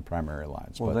crews on primary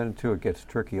lines? Well, then, too, it gets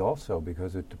tricky also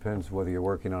because it depends whether you're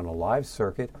working on a live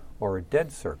circuit or a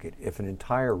dead circuit. If an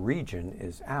entire region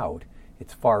is out,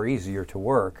 it's far easier to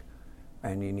work,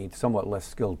 and you need somewhat less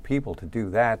skilled people to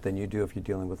do that than you do if you're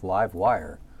dealing with live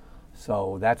wire.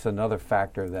 So that's another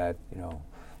factor that,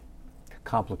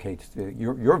 complicates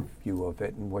your view of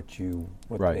it and what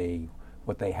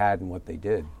they had and what they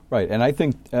did. Right, and I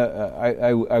think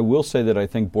I will say that I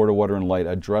think Board of Water and Light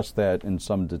addressed that in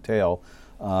some detail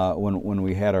when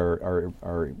we had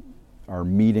our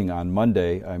meeting on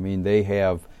Monday. I mean, they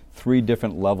have 3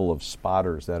 different level of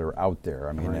spotters that are out there.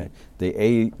 I mean, right.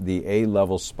 The A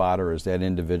level spotter is that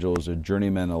individual is a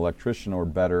journeyman electrician or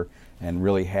better, and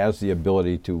really has the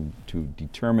ability to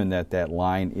determine that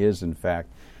line is in fact.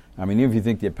 I mean, even if you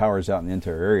think the power is out in the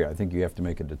entire area, I think you have to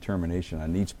make a determination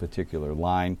on each particular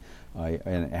line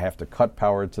and have to cut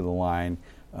power to the line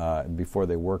before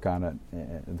they work on it.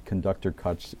 The conductor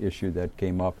cuts issue that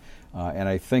came up. And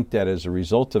I think that as a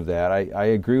result of that, I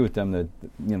agree with them that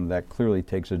that clearly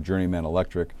takes a journeyman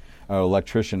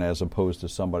electrician as opposed to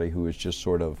somebody who is just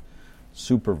sort of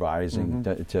supervising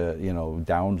to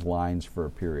downed lines for a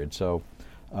period. So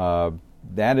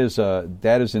that is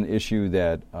an issue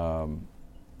that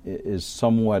is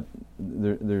somewhat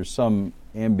there's some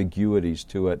ambiguities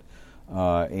to it,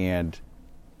 and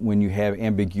when you have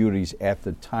ambiguities at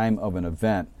the time of an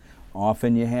event,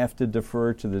 often you have to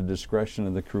defer to the discretion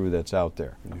of the crew that's out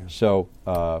there. Yeah.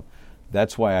 So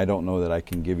that's why I don't know that I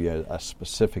can give you a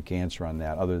specific answer on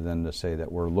that, other than to say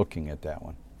that we're looking at that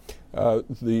one.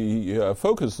 The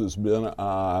focus has been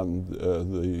on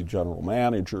the general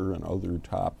manager and other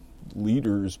top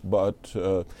leaders, but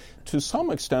to some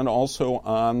extent also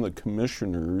on the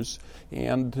commissioners.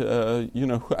 And,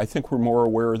 I think we're more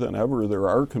aware than ever there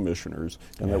are commissioners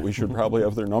and that we should probably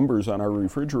have their numbers on our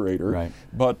refrigerator. Right.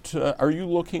 But are you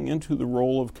looking into the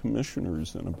role of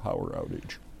commissioners in a power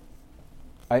outage?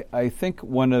 I think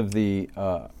one of the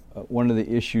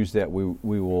issues that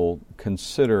we will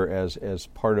consider as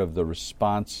part of the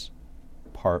response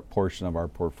portion of our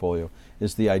portfolio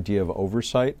is the idea of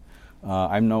oversight.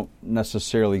 I don't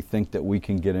necessarily think that we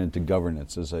can get into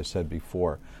governance, as I said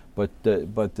before, but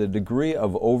the degree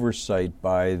of oversight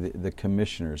by the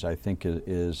commissioners, I think,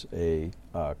 is a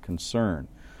concern.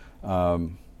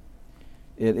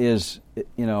 It is,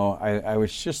 I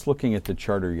was just looking at the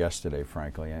charter yesterday,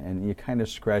 frankly, and you kind of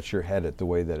scratch your head at the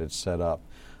way that it's set up.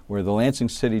 where the Lansing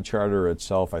City Charter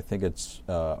itself, I think it's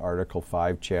Article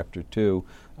 5, Chapter 2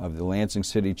 of the Lansing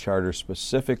City Charter,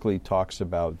 specifically talks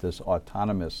about this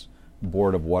autonomous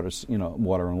Board of Water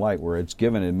and Light, where it's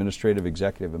given administrative,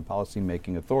 executive, and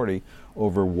policy-making authority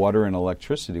over water and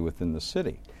electricity within the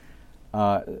city.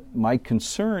 My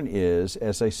concern is,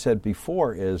 as I said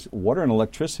before, is water and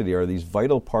electricity are these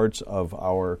vital parts of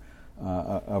our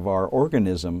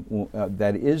organism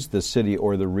that is the city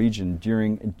or the region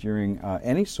during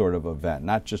any sort of event,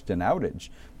 not just an outage,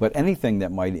 but anything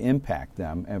that might impact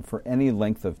them and for any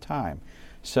length of time.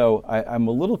 So I'm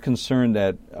a little concerned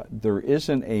that there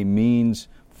isn't a means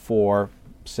for,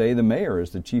 say, the mayor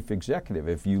as the chief executive.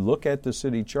 If you look at the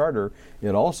city charter,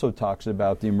 it also talks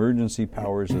about the emergency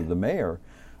powers of the mayor.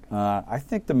 I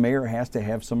think the mayor has to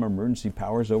have some emergency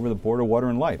powers over the Board of Water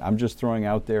and Light. I'm just throwing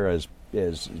out there as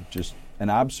just an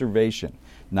observation,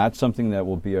 not something that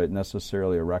will be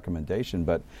necessarily a recommendation.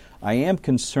 But I am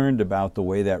concerned about the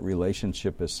way that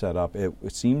relationship is set up. It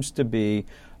seems to be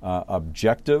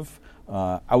objective,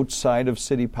 outside of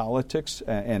city politics,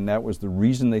 and that was the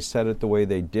reason they set it the way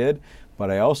they did. But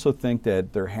I also think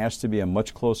that there has to be a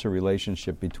much closer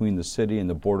relationship between the city and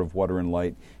the Board of Water and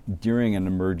Light during an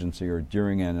emergency or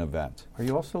during an event. Are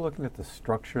you also looking at the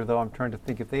structure, though? I'm trying to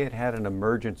think if they had an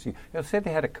emergency, say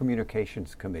they had a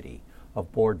communications committee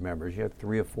of board members. You had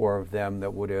 3 or 4 of them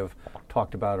that would have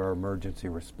talked about our emergency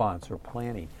response or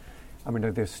planning. I mean,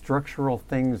 are there structural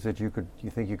things that you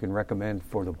think you can recommend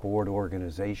for the board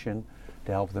organization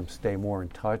to help them stay more in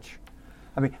touch?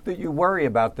 I mean, you worry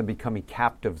about them becoming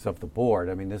captives of the board.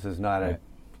 I mean, this is not a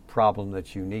problem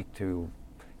that's unique to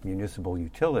municipal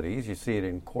utilities. You see it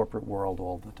in corporate world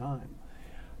all the time.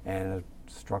 And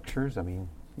structures, I mean,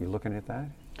 you looking at that?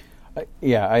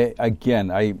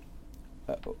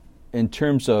 In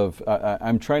terms of,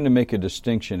 I'm trying to make a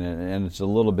distinction, and it's a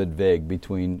little bit vague,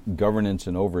 between governance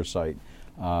and oversight.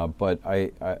 But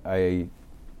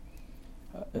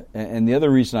and the other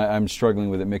reason I'm struggling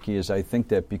with it, Mickey, is I think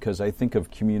that because I think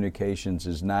of communications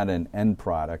as not an end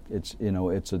product. It's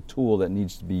a tool that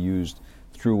needs to be used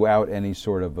throughout any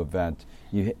sort of event.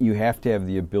 You have to have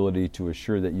the ability to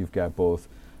assure that you've got both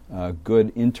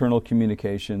good internal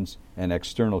communications and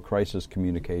external crisis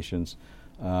communications.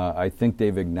 I think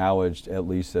they've acknowledged at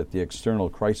least that the external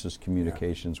crisis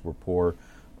communications were poor.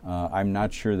 I'm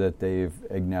not sure that they've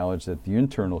acknowledged that the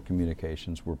internal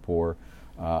communications were poor.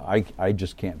 I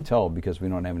just can't tell because we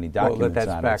don't have any documents on it. Well,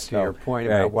 that's back to your point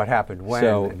about what happened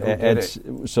when.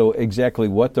 So exactly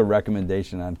what the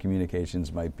recommendation on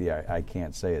communications might be, I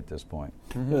can't say at this point.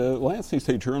 Lansing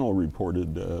State Journal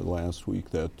reported last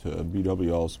week that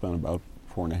BWL spent about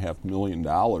 $4.5 million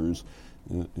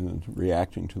in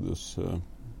reacting to this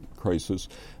crisis.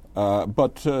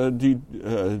 But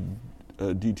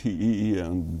DTE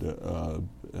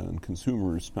and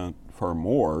consumers spent far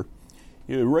more.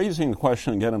 Raising the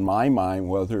question again in my mind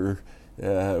whether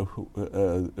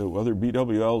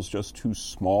BWL is just too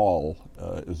small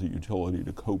as a utility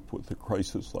to cope with a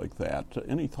crisis like that.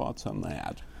 Any thoughts on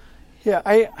that? Yeah,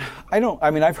 I don't.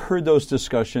 I mean, I've heard those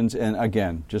discussions, and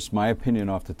again, just my opinion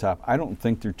off the top. I don't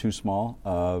think they're too small.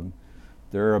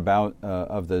 They're about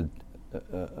of the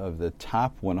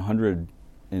top 100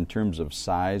 in terms of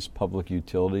size public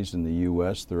utilities in the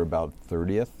U.S. They're about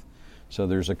 30th. So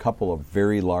there's a couple of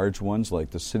very large ones,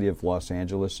 like the city of Los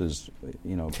Angeles is,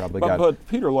 probably got. But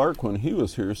Peter Lark, when he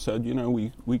was here, said,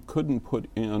 we couldn't put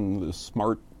in the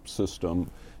smart system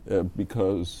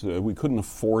because we couldn't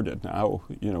afford it. Now,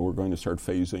 we're going to start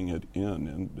phasing it in,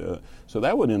 and so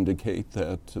that would indicate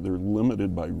that they're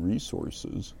limited by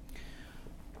resources.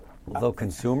 Although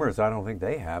consumers, I don't think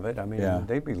they have it. I mean,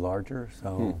 they'd be larger.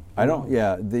 So I don't.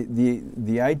 Yeah,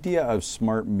 the idea of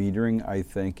smart metering, I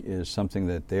think, is something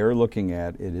that they're looking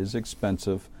at. It is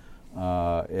expensive.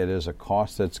 It is a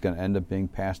cost that's going to end up being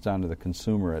passed on to the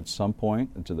consumer at some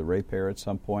point, to the ratepayer at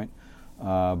some point.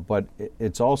 But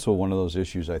it's also one of those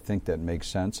issues I think that makes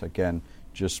sense. Again,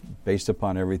 just based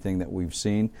upon everything that we've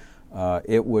seen,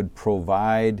 it would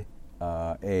provide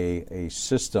a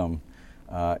system.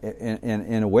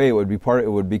 In a way, it would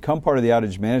become part of the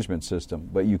outage management system,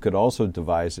 but you could also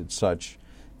devise it such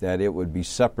that it would be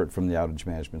separate from the outage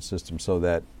management system, so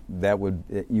that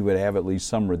you would have at least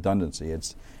some redundancy.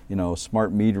 It's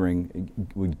smart metering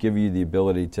would give you the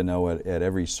ability to know at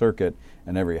every circuit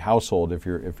and every household if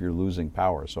you're losing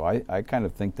power. So I kind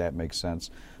of think that makes sense,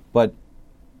 but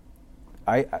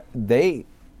they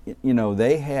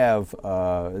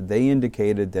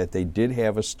indicated that they did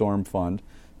have a storm fund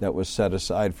that was set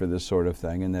aside for this sort of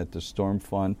thing, and that the storm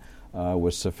fund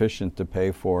was sufficient to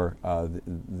pay for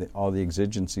all the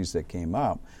exigencies that came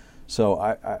up. So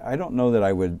I don't know that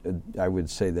I would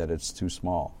say that it's too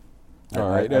small. All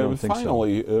right. I don't think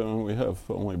finally, we have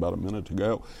only about a minute to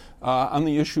go. On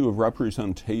the issue of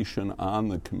representation on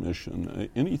the commission,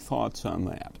 any thoughts on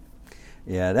that?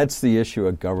 Yeah, that's the issue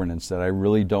of governance that I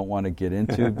really don't want to get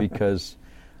into because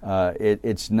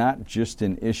it's not just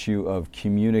an issue of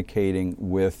communicating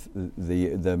with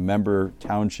the member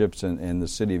townships and the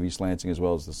city of East Lansing as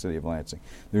well as the city of Lansing.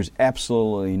 There's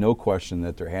absolutely no question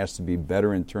that there has to be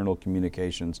better internal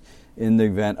communications in the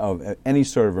event of any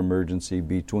sort of emergency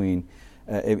between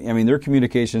their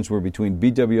communications were between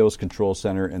BWO's control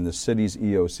center and the city's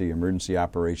EOC, Emergency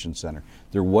Operations Center.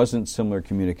 There wasn't similar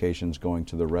communications going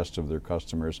to the rest of their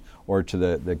customers or to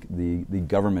the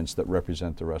governments that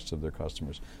represent the rest of their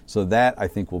customers. So that, I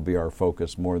think, will be our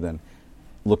focus more than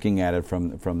looking at it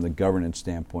from the governance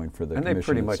standpoint for the commission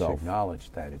itself. And they pretty much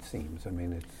acknowledged that, it seems. I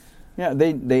mean, it's... Yeah,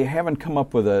 they haven't come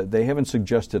up with they haven't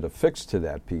suggested a fix to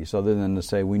that piece other than to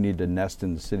say we need to nest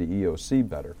in the city EOC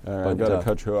better. I've got to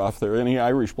cut you off there. Any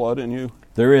Irish blood in you?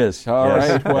 There is. All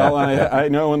right. Well, I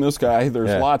know in this guy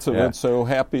there's lots of it, so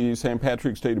happy St.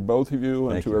 Patrick's Day to both of you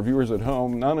and Thank to you. our viewers at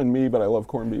home. None in me, but I love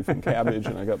corned beef and cabbage,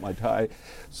 and I got my tie.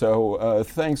 So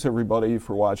thanks, everybody,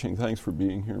 for watching. Thanks for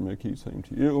being here, Mickey. Same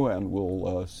to you, and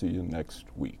we'll see you next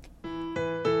week.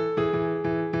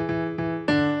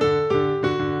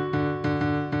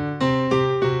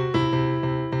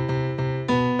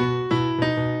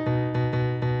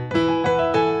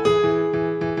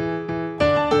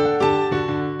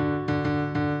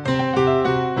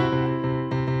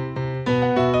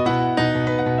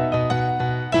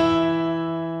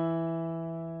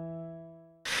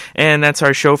 And that's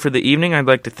our show for the evening. I'd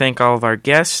like to thank all of our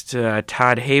guests,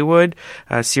 Todd Haywood,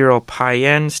 Cyril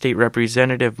Payen, State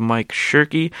Representative Mike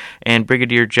Shirkey, and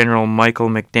Brigadier General Michael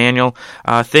McDaniel.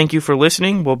 Thank you for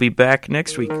listening. We'll be back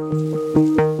next week.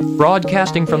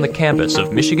 Broadcasting from the campus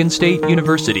of Michigan State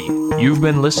University, you've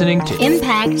been listening to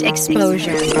Impact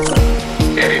Exposure. 89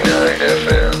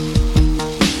 FM.